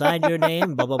 You signed your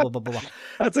name, blah, blah, blah, blah, blah."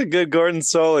 That's a good Gordon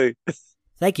Soley.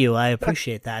 Thank you. I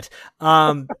appreciate that.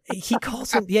 He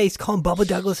calls him, he's calling Bubba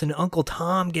Douglas and Uncle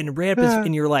Tom, getting ripped.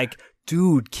 And you're like,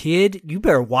 dude, kid, you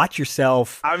better watch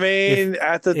yourself. I mean,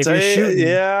 at the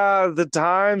time, the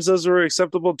times, those were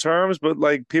acceptable terms, but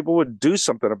like people would do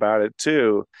something about it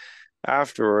too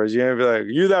afterwards. You'd be like,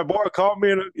 "You that boy called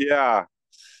me?" Yeah.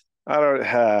 I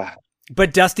don't.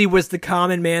 But Dusty was the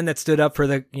common man that stood up for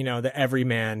the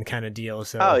everyman kind of deal.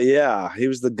 So. Oh, yeah. He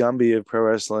was the Gumby of pro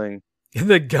wrestling.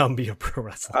 The Gumby of pro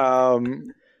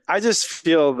wrestling. I just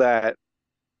feel that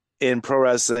in pro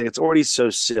wrestling, it's already so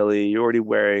silly. You're already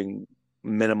wearing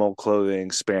minimal clothing,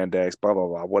 spandex, blah, blah,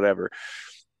 blah, whatever.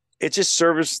 It just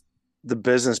serves the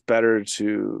business better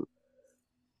to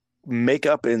make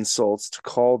up insults to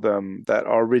call them that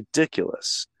are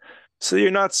ridiculous. So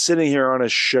you're not sitting here on a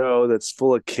show that's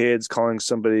full of kids calling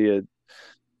somebody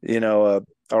a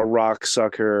rock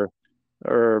sucker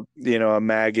or, a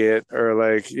maggot or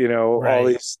all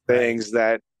these things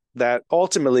that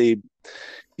ultimately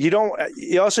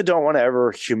you also don't want to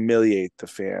ever humiliate the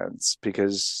fans,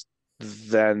 because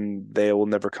then they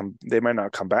might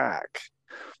not come back.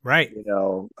 Right.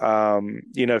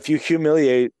 If you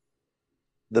humiliate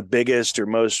the biggest or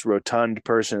most rotund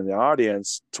person in the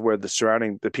audience to where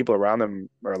the people around them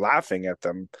are laughing at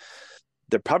them,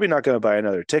 they're probably not going to buy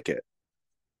another ticket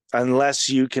unless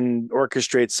you can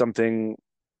orchestrate something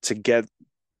to get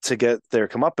their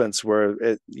comeuppance where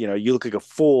you look like a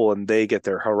fool and they get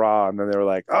their hurrah, and then they're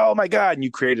like, oh my God, and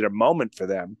you created a moment for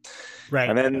them. Right.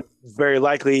 And then very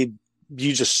likely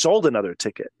you just sold another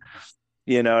ticket.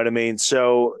 You know what I mean?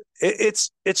 So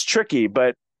it's tricky,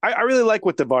 but I really like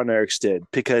what the Von Erichs did,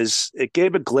 because it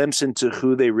gave a glimpse into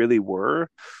who they really were,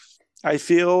 I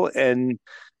feel. And,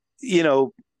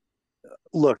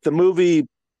 look, the movie,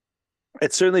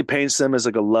 it certainly paints them as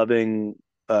like a loving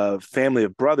family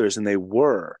of brothers, and they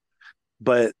were.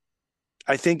 But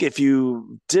I think if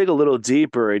you dig a little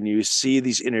deeper and you see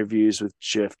these interviews with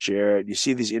Jeff Jarrett, you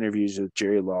see these interviews with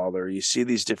Jerry Lawler, you see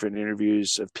these different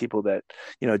interviews of people that,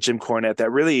 Jim Cornette,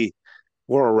 that really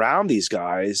were around these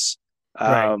guys.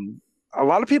 Right. A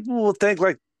lot of people will think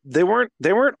like they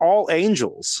weren't all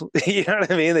angels. You know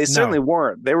what I mean? They certainly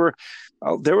weren't. There were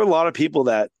a lot of people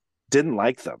that didn't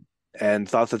like them and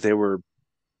thought that they were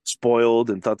spoiled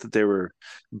and thought that they were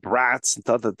brats and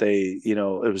thought that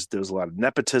there was a lot of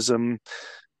nepotism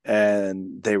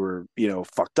and they were,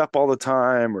 fucked up all the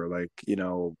time or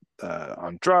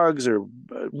on drugs or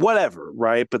whatever.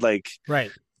 Right. But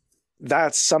right.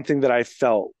 That's something that I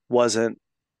felt wasn't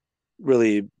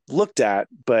really looked at,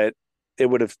 but it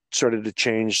would have started to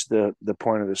change the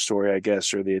point of the story, I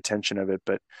guess, or the attention of it.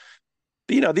 But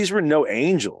these were no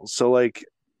angels. So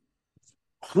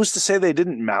who's to say they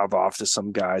didn't mouth off to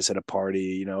some guys at a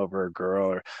party, over a girl,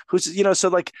 or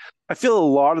I feel a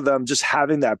lot of them just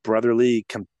having that brotherly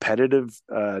competitive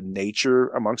nature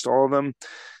amongst all of them.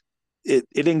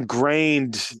 It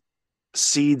ingrained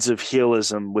seeds of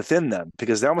heelism within them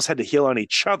because they almost had to heel on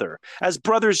each other as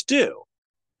brothers do.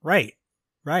 Right.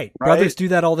 Brothers do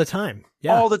that all the time.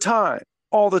 Yeah. All the time.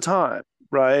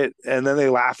 Right. And then they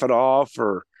laugh it off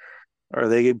or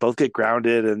they both get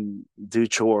grounded and do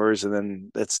chores and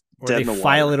then it's dead in the water. Or they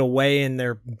file it away in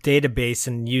their database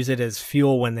and use it as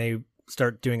fuel when they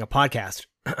start doing a podcast.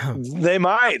 They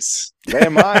might.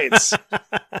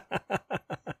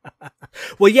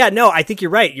 Well, yeah, no, I think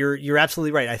you're right. You're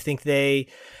absolutely right. I think they,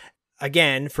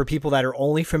 again, for people that are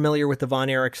only familiar with the Von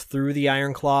Erichs through the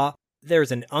Iron Claw,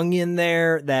 there's an onion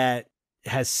there that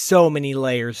has so many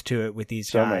layers to it with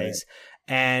these guys.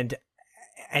 And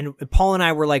Paul and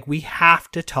I were like, we have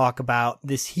to talk about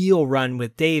this heel run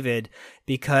with David,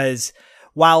 because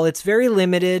while it's very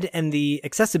limited and the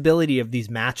accessibility of these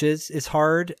matches is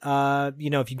hard,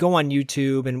 if you go on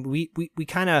YouTube and we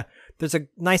kind of, there's a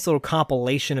nice little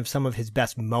compilation of some of his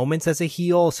best moments as a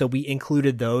heel. So we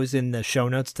included those in the show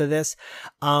notes to this.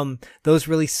 Those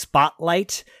really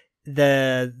spotlight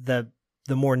the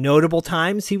more notable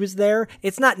times he was there.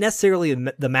 It's not necessarily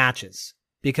the matches,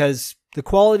 because the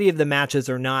quality of the matches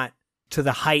are not to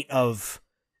the height of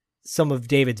some of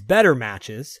David's better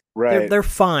matches. Right. They're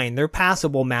fine. They're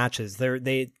passable matches.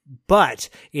 But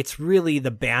it's really the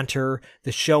banter,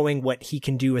 the showing what he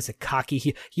can do as a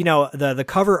cocky, the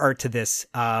cover art to this,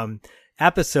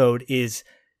 episode is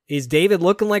David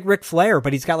looking like Ric Flair,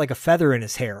 but he's got like a feather in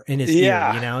his hair, in his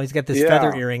ear, he's got this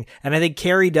feather earring. And I think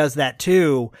Kerry does that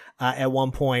too, at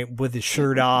one point with his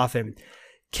shirt off, and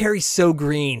Kerry's so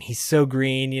green. He's so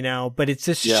green, but it's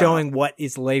just showing what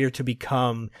is later to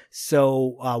become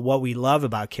what we love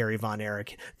about Kerry Von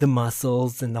Erich, the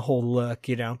muscles and the whole look,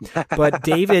 but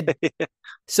David,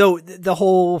 so the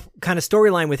whole kind of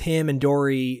storyline with him and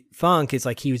Dory Funk is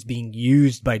like he was being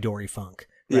used by Dory Funk.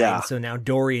 Right? Yeah. And so now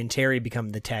Dory and Terry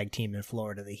become the tag team in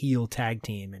Florida, the heel tag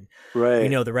team. And we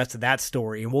know the rest of that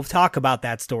story. And we'll talk about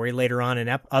that story later on in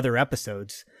other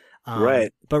episodes.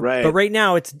 But right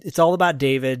now it's all about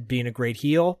David being a great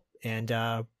heel,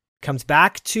 and comes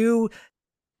back to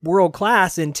World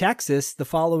Class in Texas the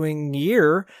following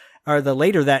year, or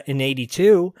later that in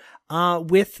 82,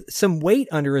 with some weight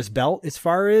under his belt as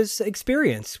far as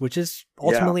experience, which is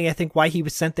ultimately, I think, why he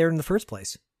was sent there in the first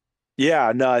place.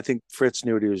 Yeah, no, I think Fritz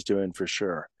knew what he was doing for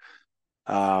sure.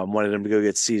 wanted him to go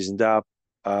get seasoned up.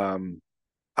 I'm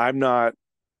not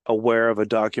aware of a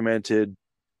documented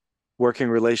working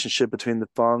relationship between the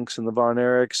Funks and the Von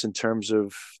Erichs in terms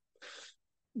of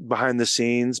behind the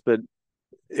scenes, but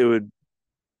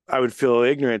I would feel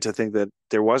ignorant to think that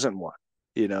there wasn't one,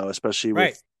 especially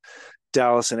with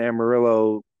Dallas and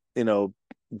Amarillo,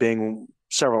 being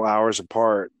several hours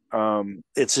apart.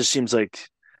 It just seems like,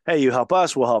 hey, you help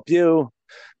us, we'll help you,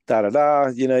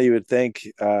 you would think,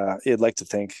 you'd like to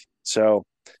think. So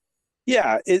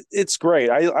yeah, it's great.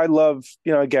 I love,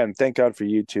 again, thank God for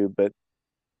YouTube, but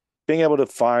being able to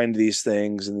find these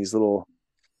things and these little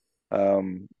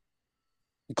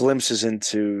glimpses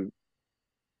into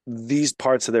these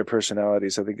parts of their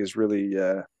personalities, I think is really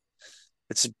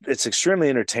it's extremely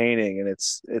entertaining, and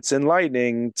it's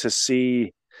enlightening to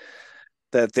see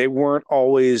that they weren't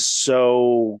always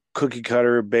so cookie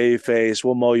cutter, bay face.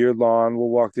 We'll mow your lawn, we'll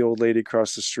walk the old lady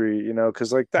across the street,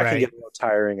 because like that can get a little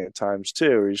tiring at times too.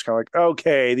 You're just kind of like,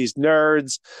 okay, these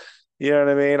nerds, you know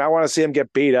what I mean? I want to see them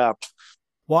get beat up.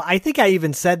 Well, I think I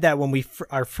even said that when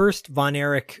our first Von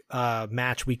Erich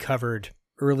match we covered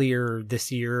earlier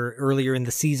this year, earlier in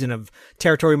the season of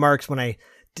Territory Marks, when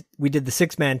we did the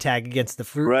 6-man tag against the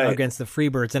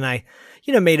Freebirds, and I,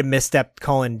 made a misstep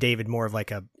calling David more of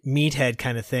like a meathead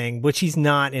kind of thing, which he's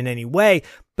not in any way,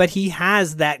 but he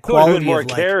has that quality more of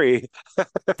like Kerry.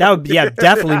 That would be,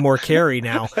 definitely more Kerry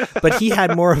now, but he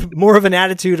had more of an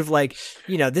attitude of like,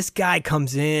 this guy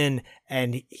comes in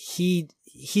and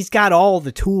he's got all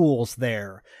the tools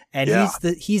there, and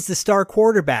he's the star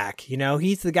quarterback.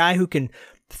 He's the guy who can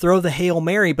throw the Hail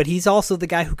Mary, but he's also the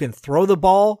guy who can throw the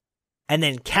ball and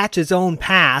then catch his own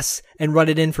pass and run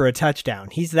it in for a touchdown.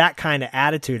 He's that kind of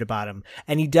attitude about him,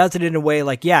 and he does it in a way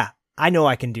like, yeah, I know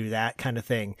I can do that kind of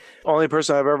thing. Only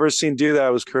person I've ever seen do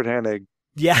that was Kurt Hennig.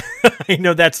 Yeah, I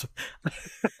know, that's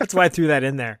why I threw that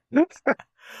in there.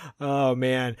 Oh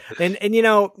man, and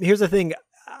here's the thing.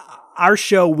 Our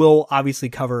show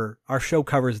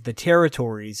covers the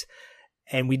territories,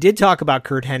 and we did talk about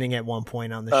Kurt Hennig at one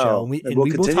point on the show, and we'll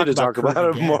continue to talk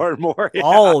about it more and more. Yeah.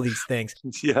 All these things.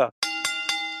 Yeah.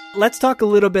 Let's talk a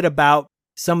little bit about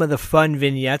some of the fun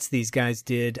vignettes these guys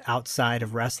did outside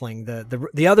of wrestling.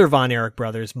 The other Von Erich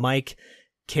brothers, Mike,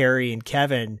 Kerry, and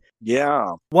Kevin.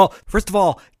 Yeah. Well, first of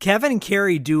all, Kevin and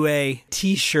Kerry do a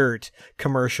T-shirt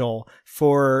commercial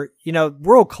for,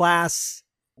 World Class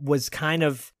was kind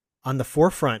of on the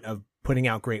forefront of putting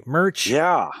out great merch.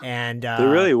 Yeah. And they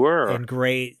really were. And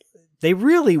great. They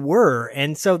really were.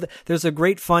 And so there's a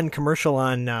great fun commercial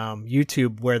on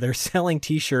YouTube where they're selling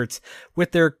T-shirts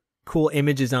with their cool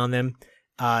images on them.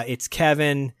 It's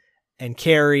Kevin and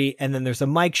Kerry, and then there's a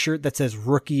Mike shirt that says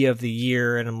Rookie of the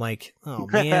Year, and I'm like, oh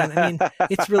man, I mean,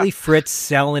 it's really Fritz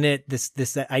selling it,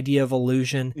 this idea of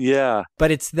illusion. Yeah. But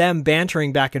it's them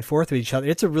bantering back and forth with each other.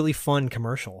 It's a really fun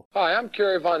commercial. Hi, I'm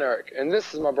Kerry Von Erich, and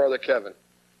this is my brother Kevin.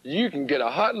 You can get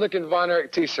a hot-looking Von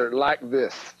Erich t-shirt like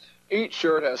this. Each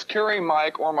shirt has Kerry,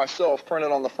 Mike, or myself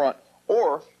printed on the front.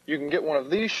 Or you can get one of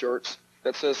these shirts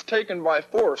that says Taken by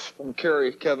Force from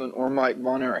Kerry, Kevin, or Mike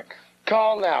Von Erich.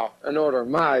 Call now and order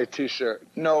my t-shirt.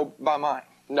 No, buy mine.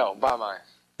 No, buy mine.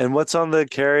 And what's on the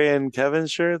Kerry and Kevin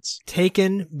shirts?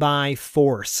 Taken by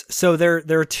Force. So there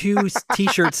are two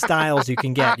T-shirt styles you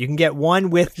can get. You can get one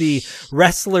with the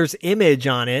wrestler's image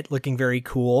on it, looking very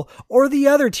cool, or the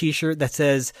other T-shirt that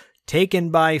says Taken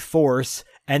by Force,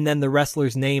 and then the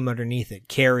wrestler's name underneath it,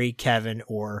 Kerry, Kevin,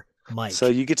 or Mike. So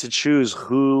you get to choose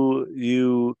who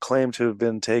you claim to have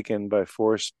been taken by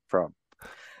force from.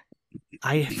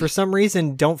 I, for some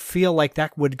reason, don't feel like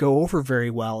that would go over very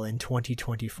well in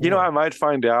 2024. I might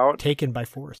find out. Taken by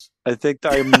force. I think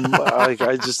I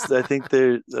think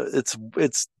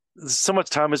it's so much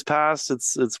time has passed.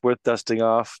 It's worth dusting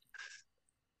off.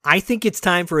 I think it's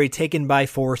time for a Taken by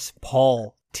Force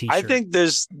Paul t-shirt. I think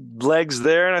there's legs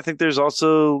there, and I think there's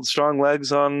also strong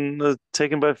legs on the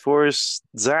Taken by Force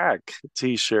Zach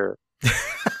t-shirt.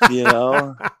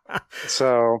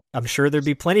 So I'm sure there'd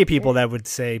be plenty of people that would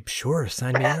say, sure,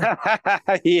 sign me up.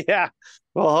 Yeah.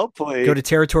 Well, hopefully. Go to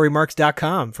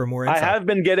territorymarks.com for more info. I have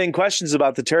been getting questions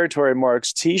about the Territory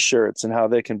Marks t-shirts and how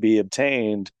they can be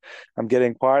obtained. I'm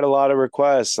getting quite a lot of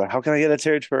requests. How can I get a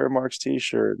Territory Marks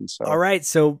t-shirt? And so, all right.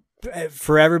 So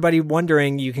for everybody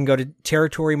wondering, you can go to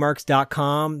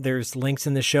territorymarks.com. There's links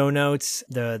in the show notes.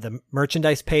 The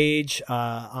merchandise page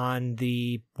on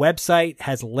the website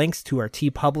has links to our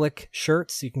TeePublic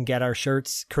shirts. You can get our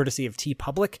shirts courtesy of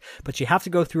TeePublic, but you have to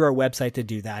go through our website to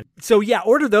do that. So yeah,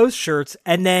 order those shirts,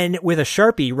 and then with a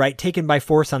Sharpie, write Taken by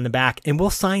Force on the back, and we'll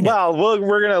sign it. Well,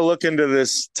 we're going to look into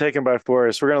this Taken by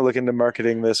Force. We're going to look into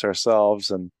marketing this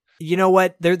ourselves, and You know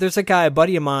what? There's a guy, a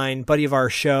buddy of mine, buddy of our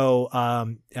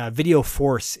show, Video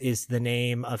Force is the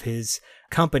name of his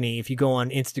company. If you go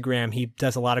on Instagram, he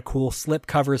does a lot of cool slip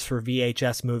covers for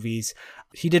VHS movies.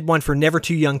 He did one for Never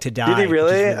Too Young to Die. Did he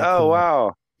really? Oh, cool.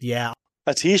 wow. Yeah.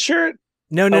 A t-shirt?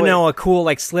 No, a cool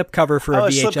like slip cover for a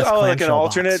VHS clamshell like an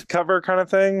alternate box. cover kind of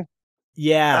thing?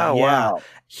 Yeah. Oh, yeah. wow.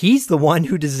 He's the one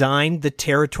who designed the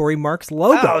Territory Marks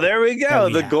logo. Oh, there we go.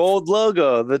 The gold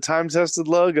logo, the time-tested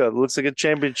logo. It looks like a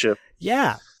championship.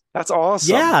 Yeah. That's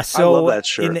awesome. Yeah, so I love that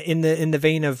shirt. in the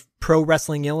vein of Pro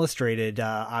Wrestling Illustrated,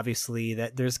 obviously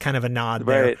that there's kind of a nod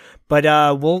there. Right. But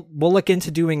we'll look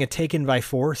into doing a Taken by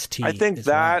Force tee. I think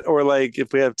that, or like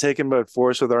if we have Taken by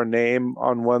Force with our name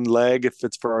on one leg, if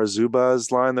it's for our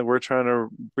Zubaz line that we're trying to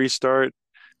restart.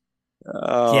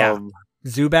 Yeah.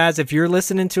 Zubaz, if you're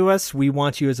listening to us, we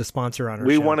want you as a sponsor on our show.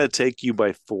 We want to take you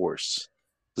by force,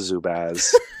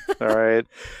 Zubaz. All right.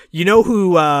 You know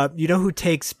who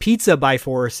takes pizza by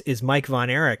force is Mike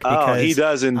Von Erich. Because, he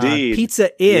does indeed.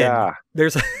 Pizza Inn. Yeah.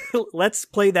 There's let's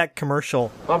play that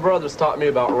commercial. My brothers taught me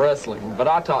about wrestling, but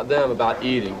I taught them about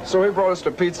eating. So he brought us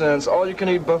to Pizza Inn's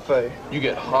all-you-can-eat buffet. You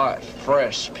get hot,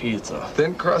 fresh pizza,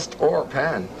 thin crust or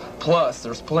pan. Plus,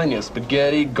 there's plenty of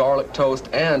spaghetti, garlic toast,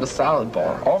 and a salad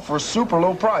bar. All for a super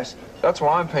low price. That's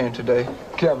why I'm paying today.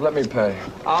 Kev, let me pay.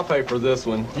 I'll pay for this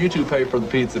one. You two pay for the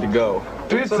pizza to go.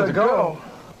 Pizza to go?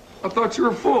 I thought you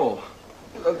were full.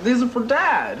 These are for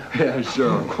Dad. Yeah,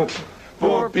 sure.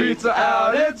 For pizza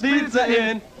out, it's Pizza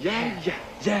Inn.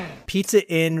 Yeah.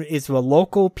 Pizza Inn is a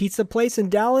local pizza place in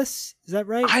Dallas. Is that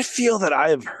right? I feel that I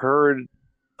have heard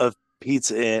of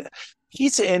Pizza Inn.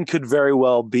 Pizza Inn could very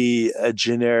well be a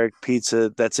generic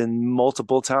pizza that's in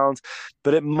multiple towns,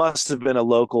 but it must have been a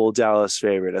local Dallas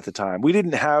favorite at the time. We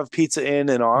didn't have Pizza Inn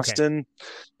in Austin. Okay.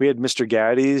 We had Mr.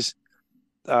 Gaddy's,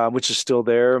 which is still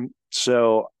there.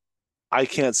 So I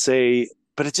can't say,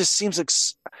 but it just seems like,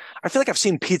 I feel like I've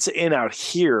seen Pizza Inn out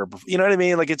here. You know what I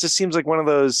mean? Like, it just seems like one of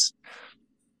those,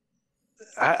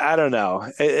 I don't know.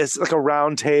 It's like a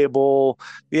round table,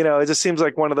 it just seems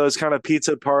like one of those kind of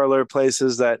pizza parlor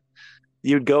places that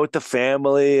you'd go with the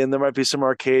family and there might be some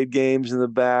arcade games in the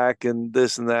back and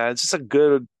this and that. It's just a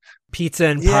good pizza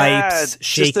and pipes,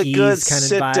 shakies, just a good kind of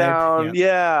sit vibe. Down.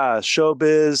 Yeah.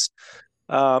 Showbiz.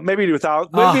 Maybe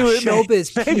without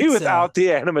Showbiz maybe without the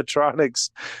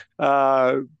animatronics.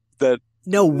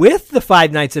 With the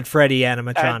Five Nights at Freddy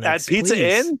animatronics. At Pizza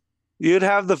please. Inn, you'd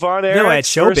have the Von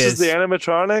Erichs versus the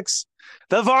animatronics.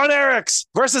 The Von Erichs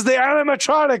versus the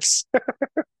animatronics.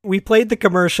 We played the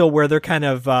commercial where they're kind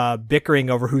of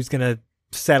bickering over who's going to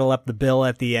settle up the bill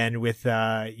at the end with,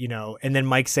 and then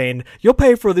Mike saying, you'll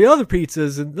pay for the other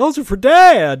pizzas and those are for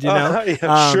Dad,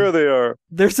 Yeah, sure they are.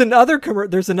 There's another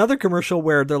commercial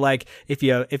where they're like, if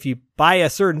you buy a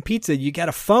certain pizza, you get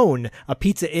a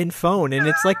Pizza Inn phone, and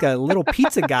it's like a little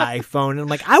pizza guy phone. And I'm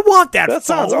like, I want that phone. That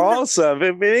sounds awesome.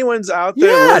 If anyone's out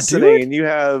there listening and you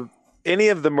have any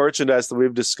of the merchandise that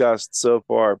we've discussed so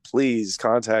far, please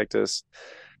contact us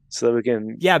so that we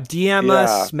can DM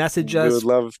us, message us. We would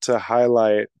love to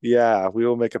highlight. Yeah, we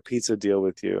will make a pizza deal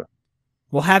with you.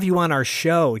 We'll have you on our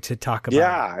show to talk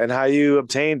about it. And how you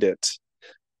obtained it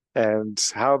and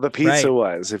how the pizza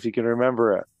was, if you can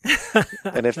remember it.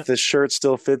 And if the shirt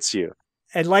still fits you.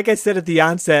 And like I said at the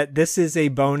onset, this is a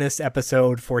bonus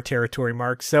episode for Territory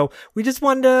Marks. So we just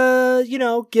wanted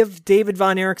to, give David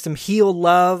Von Erich some heel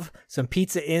love, some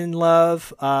Pizza Inn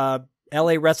love.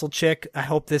 LA Wrestle Chick, I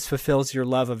hope this fulfills your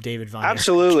love of David Von Erich.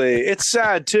 Absolutely. It's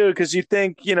sad, too, because you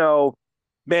think,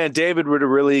 man, David would have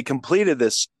really completed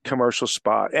this commercial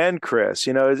spot. And Chris,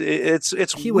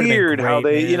 it's weird how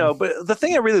they, but the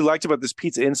thing I really liked about this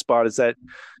Pizza Inn spot is that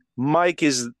Mike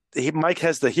has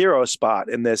the hero spot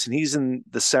in this, and he's in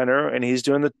the center, and he's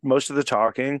doing most of the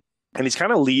talking, and he's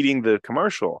kind of leading the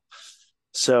commercial.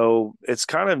 So it's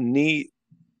kind of neat.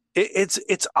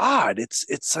 It's odd.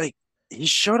 It's like he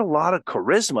showed a lot of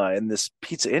charisma in this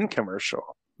Pizza Inn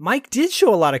commercial. Mike did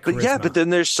show a lot of charisma. But then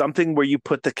there's something where you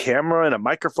put the camera and a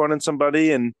microphone in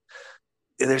somebody, and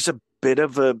there's a bit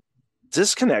of a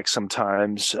disconnect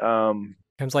sometimes.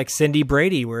 Comes like Cindy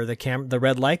Brady, where the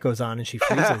red light goes on and she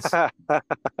freezes.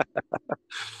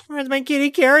 Where's my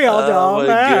kitty Kerry all doll? Oh my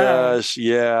gosh,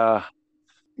 yeah.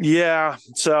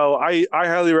 So I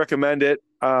highly recommend it.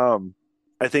 I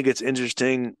think it's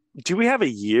interesting. Do we have a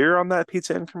year on that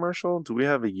Pizza Inn commercial? Do we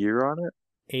have a year on it?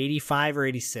 85 or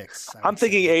 86. I'm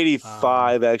thinking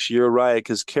 85. Actually, you're right,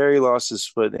 because Kerry lost his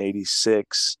foot in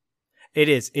 86. It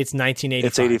is. It's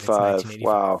 1985. It's 85.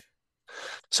 Wow.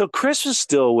 So Chris was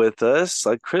still with us.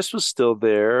 Like, Chris was still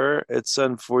there. It's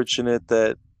unfortunate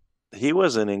that He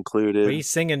wasn't included. He's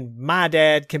singing "My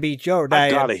Dad Can Beat Your Dad."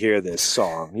 I gotta hear this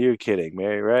song. You're kidding me,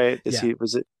 right? Is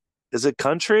it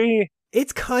country?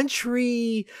 It's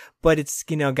country, but it's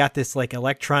got this like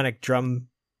electronic drum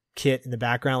kit in the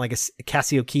background, like a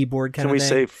Casio keyboard kind of thing.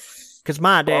 Can we say? Because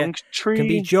my dad can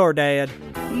beat your dad.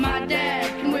 My dad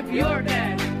can whip your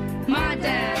dad. My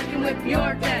dad can whip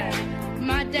your dad.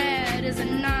 My dad is a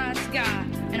nice guy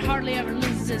and hardly ever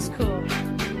loses his cool.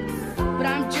 But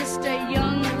I'm just a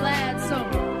young lad, so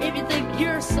if you think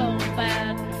you're so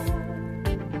bad,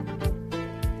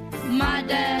 my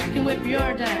dad can whip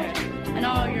your dad and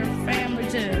all your family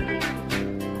too.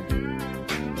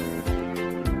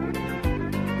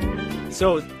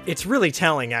 So it's really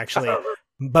telling, actually.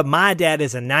 But my dad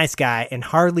is a nice guy and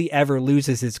hardly ever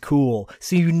loses his cool.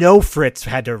 So Fritz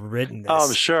had to have written this. Oh,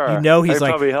 I'm sure. He's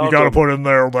like, you got to put in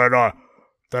there that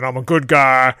I'm a good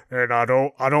guy and I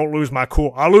don't lose my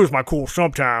cool. I lose my cool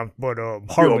sometimes, but hardly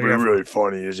What'll be ever. really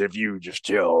funny is if you just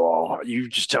tell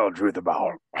the truth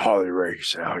about Harley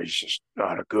Race and how he's just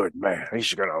not a good man.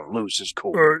 He's gonna lose his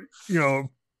cool.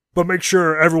 But make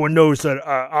sure everyone knows that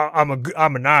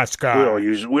I'm a nice guy. We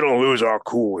don't lose our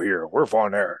cool here. We're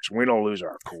Von Erichs. We don't lose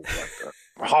our cool like that.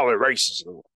 Harley Race is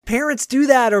Parents do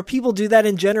that, or people do that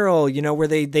in general, where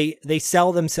they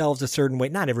sell themselves a certain way.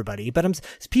 Not everybody, but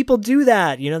people do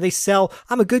that. They sell,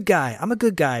 I'm a good guy.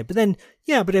 But then,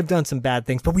 but I've done some bad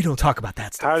things, but we don't talk about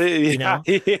that stuff.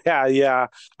 Yeah.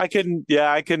 I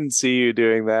couldn't see you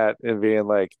doing that and being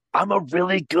like, I'm a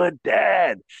really good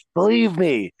dad. Believe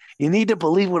me. You need to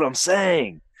believe what I'm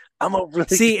saying.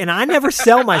 And I never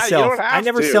sell myself. I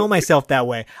never sell myself that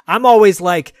way. I'm always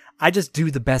like, I just do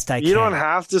the best I can. You don't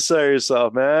have to sell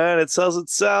yourself, man. It sells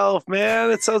itself, man.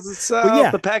 It sells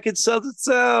itself. The package sells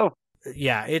itself.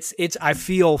 Yeah, it's. I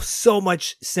feel so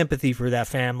much sympathy for that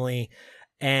family,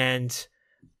 and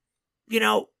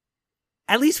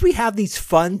at least we have these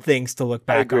fun things to look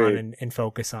back on and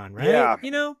focus on, right? Yeah.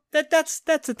 That's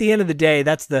at the end of the day,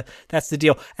 that's the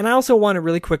deal. And I also want to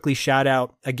really quickly shout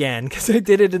out again, because I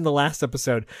did it in the last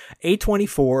episode,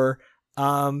 A24.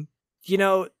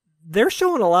 They're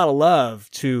showing a lot of love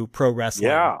to pro wrestling.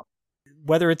 Yeah.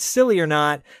 Whether it's silly or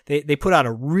not, they put out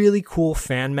a really cool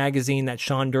fan magazine that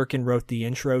Sean Durkin wrote the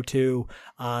intro to.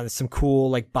 Some cool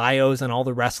like bios on all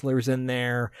the wrestlers in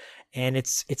there. And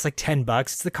it's like $10.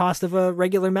 It's the cost of a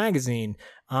regular magazine.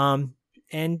 You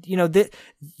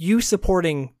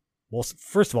supporting, well,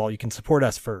 first of all, you can support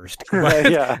us first.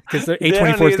 Yeah. Because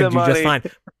A24 is going to do just fine.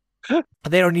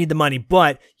 They don't need the money,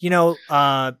 but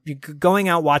going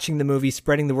out, watching the movie,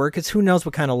 spreading the word, because who knows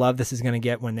what kind of love this is going to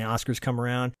get when the Oscars come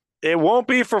around. It won't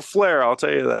be for Flair, I'll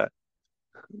tell you that.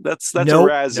 That's a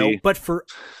Razzie. No, but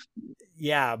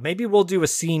maybe we'll do a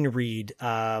scene read.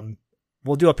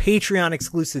 We'll do a Patreon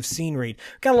exclusive scene read.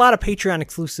 We've got a lot of Patreon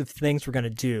exclusive things we're going to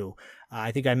do.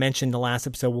 I think I mentioned the last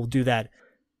episode, we'll do that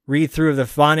read through of the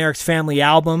Von Erichs family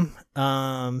album.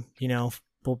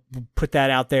 We'll put that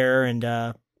out there and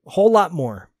a whole lot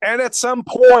more. And at some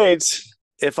point,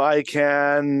 if I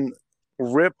can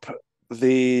rip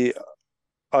the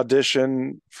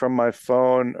audition from my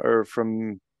phone or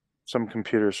from some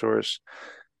computer source,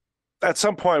 at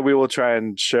some point we will try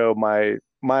and show my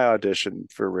audition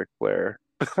for Ric Flair.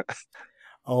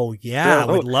 Oh yeah, I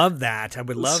would love that.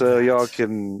 So y'all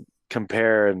can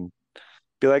compare and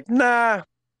be like, nah,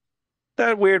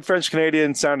 that weird French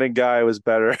Canadian sounding guy was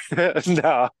better.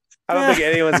 No, I don't think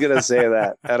anyone's gonna say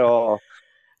that at all.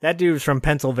 That dude's from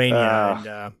Pennsylvania,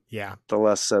 and yeah. The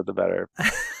less said, the better.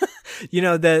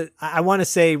 I want to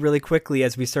say really quickly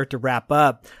as we start to wrap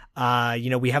up,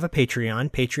 we have a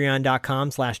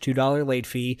patreon.com/$2 late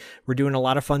fee. We're doing a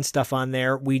lot of fun stuff on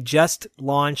there. We just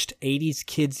launched 80s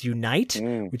Kids Unite,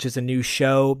 which is a new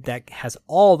show that has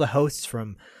all the hosts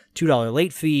from $2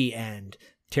 late fee and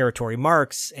Territory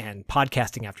Marks and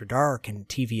Podcasting After Dark and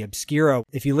TV Obscuro.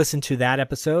 If you listened to that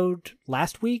episode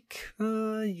last week,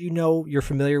 you're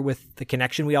familiar with the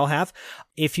connection we all have.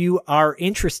 If you are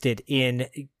interested in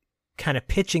kind of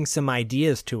pitching some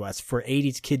ideas to us for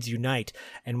 80s Kids Unite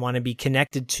and want to be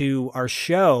connected to our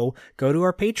show, go to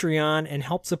our Patreon and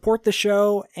help support the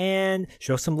show and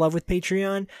show some love with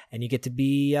Patreon, and you get to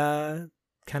be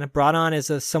kind of brought on as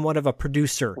somewhat of a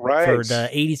producer for the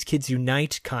 80s Kids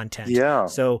Unite content. Yeah.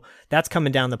 So that's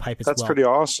coming down the pipe as well. That's pretty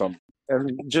awesome.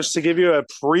 And just to give you a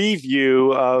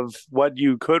preview of what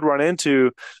you could run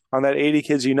into on that 80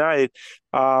 Kids Unite,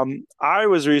 I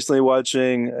was recently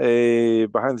watching a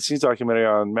behind-the-scenes documentary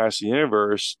on Master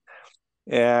Universe,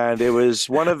 and it was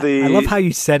one of the... I love how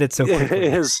you said it so quickly.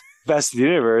 It was Best of the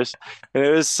Universe, and it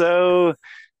was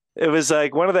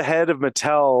like one of the head of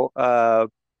Mattel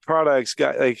products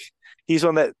got, like, he's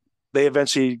one that they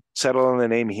eventually settled on the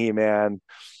name He-Man.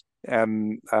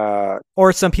 And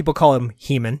or some people call him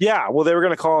He-Man. Yeah, well, they were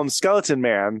going to call him Skeleton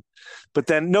Man, but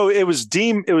then no, it was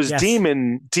Demon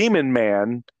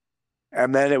Man,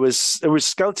 and then it was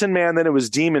Skeleton Man, then it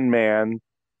was Demon Man,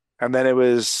 and then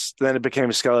it became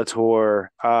Skeletor.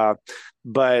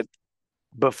 But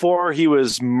before he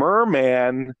was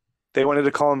Merman, they wanted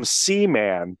to call him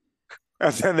Seaman,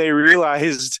 and then they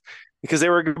realized, because they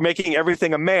were making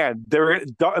everything a man.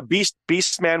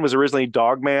 Beast Man was originally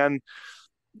Dog Man.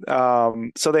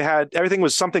 So they had everything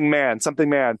was something man.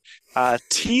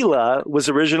 Tila was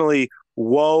originally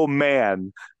Whoa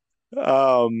Man.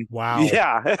 Wow.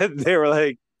 Yeah, they were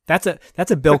like, that's a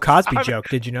Bill Cosby joke.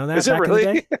 Did you know that? Is it back really?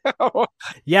 in the day?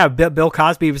 Yeah, Bill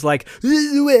Cosby was like,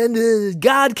 when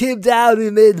God came down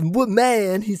and made a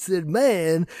man, he said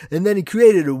man, and then he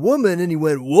created a woman, and he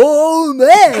went, whoa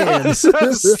man. So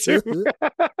stupid.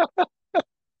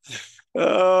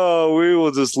 Oh, we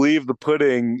will just leave the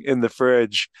pudding in the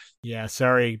fridge. Yeah,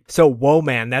 sorry. So, whoa,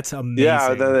 man, that's amazing.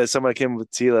 Yeah, then someone came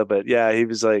with Tila, but yeah, he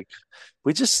was like,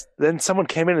 then someone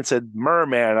came in and said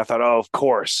Merman. I thought, oh, of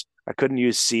course. I couldn't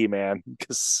use Seaman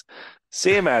because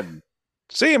Seaman.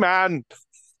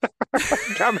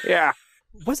 Come here.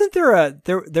 Wasn't there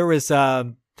there was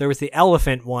the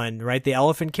elephant one, right? The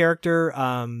elephant character,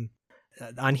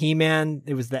 on He-Man,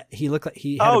 it was that he looked like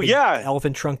he had a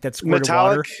elephant trunk that squirted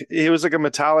water. He was like a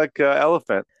metallic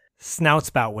elephant.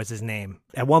 Snoutspout was his name.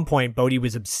 At one point, Bodie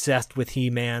was obsessed with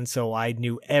He-Man, so I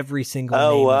knew every single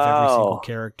name of every single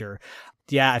character.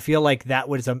 Yeah, I feel like that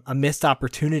was a missed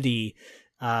opportunity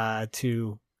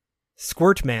to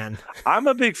Squirt Man. I'm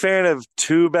a big fan of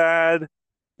Too Bad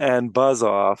and Buzz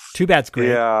Off. Too Bad's great.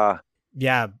 Yeah.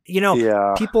 Yeah.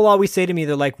 People always say to me,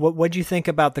 they're like, what'd you think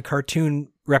about the cartoon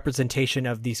representation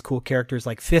of these cool characters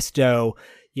like Fisto,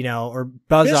 or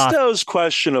Buzz Off? Fisto's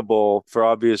questionable for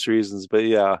obvious reasons, but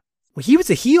yeah. Well, he was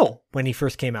a heel when he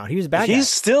first came out. He was a bad guy. He's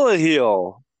still a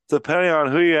heel, depending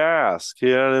on who you ask.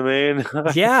 You know what I mean?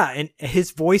 Yeah, and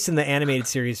his voice in the animated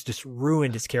series just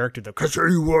ruined his character, though, because he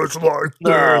was like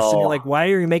this. And you're like, why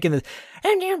are you making this?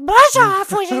 And your Buzz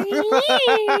Off was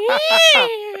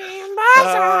Buzz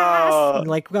Off.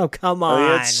 Like, oh, come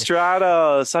on. It's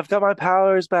Stratos. I've got my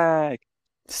powers back.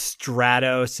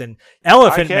 Stratos and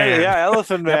Elephant Man. Yeah,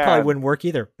 Elephant Man. That probably wouldn't work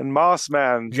either. And Moss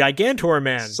Man. Gigantor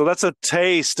Man. So that's a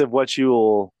taste of what you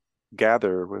will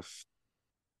gather with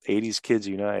 80s Kids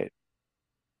Unite.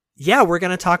 Yeah, we're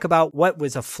going to talk about what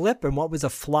was a flip and what was a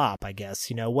flop, I guess.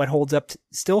 What holds up,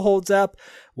 still holds up,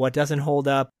 what doesn't hold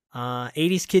up.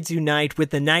 80s Kids Unite with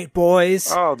the Night Boys.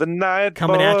 Oh, the Night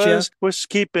coming Boys. At you. We're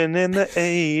keeping in the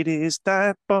 80s.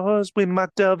 Night Boys. We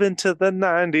might delve into the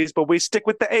 90s, but we stick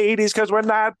with the 80s because we're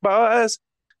Night Boys.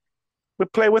 We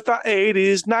play with our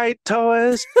 80s night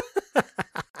toys.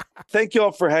 Thank you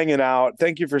all for hanging out.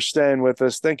 Thank you for staying with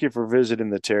us. Thank you for visiting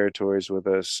the territories with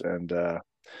us. And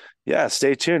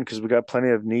stay tuned because we got plenty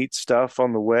of neat stuff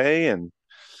on the way. And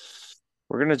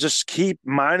we're going to just keep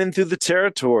mining through the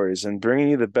territories and bringing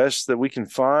you the best that we can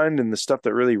find and the stuff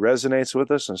that really resonates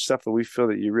with us and stuff that we feel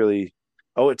that you really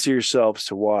owe it to yourselves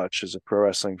to watch as a pro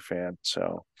wrestling fan.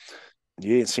 So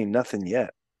you ain't seen nothing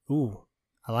yet. Ooh,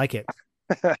 I like it.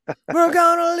 We're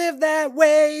going to live that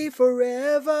way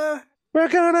forever. We're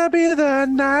going to be the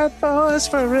Night Boys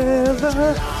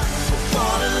forever.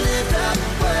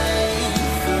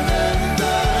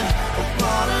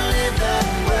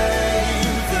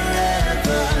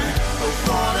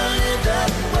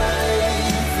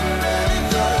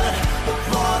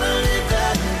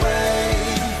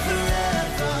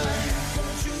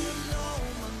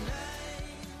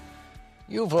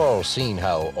 You've all seen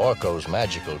how Orko's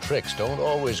magical tricks don't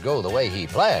always go the way he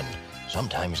planned.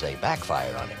 Sometimes they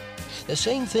backfire on him. The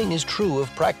same thing is true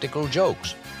of practical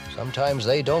jokes. Sometimes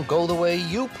they don't go the way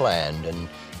you planned, and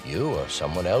you or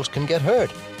someone else can get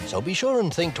hurt. So be sure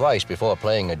and think twice before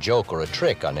playing a joke or a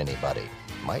trick on anybody.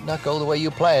 Might not go the way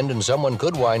you planned, and someone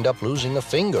could wind up losing a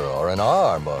finger or an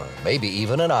arm or maybe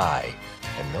even an eye.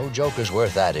 And no joke is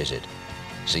worth that, is it?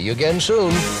 See you again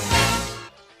soon.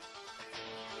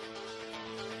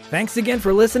 Thanks again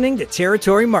for listening to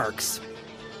Territory Marks.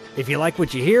 If you like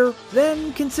what you hear,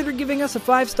 then consider giving us a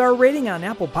 5-star rating on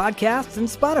Apple Podcasts and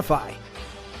Spotify.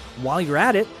 While you're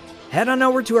at it, head on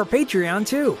over to our Patreon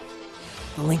too.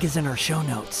 The link is in our show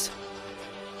notes.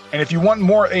 And if you want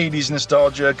more 80s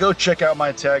nostalgia, go check out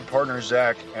my tag partner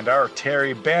Zach and our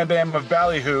Terry Bam Bam of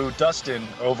Ballyhoo, Dustin,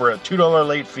 over at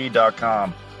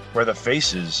 $2latefee.com, where the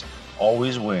faces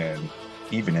always win,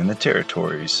 even in the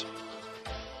territories.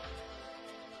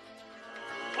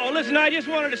 Oh, listen, I just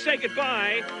wanted to say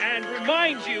goodbye and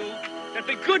remind you that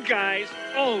the good guys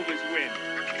always win.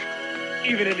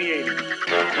 even in the 80s.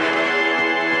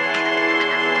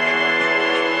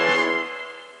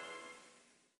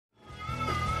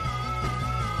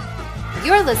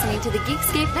 You're listening to the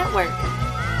Geekscape Network.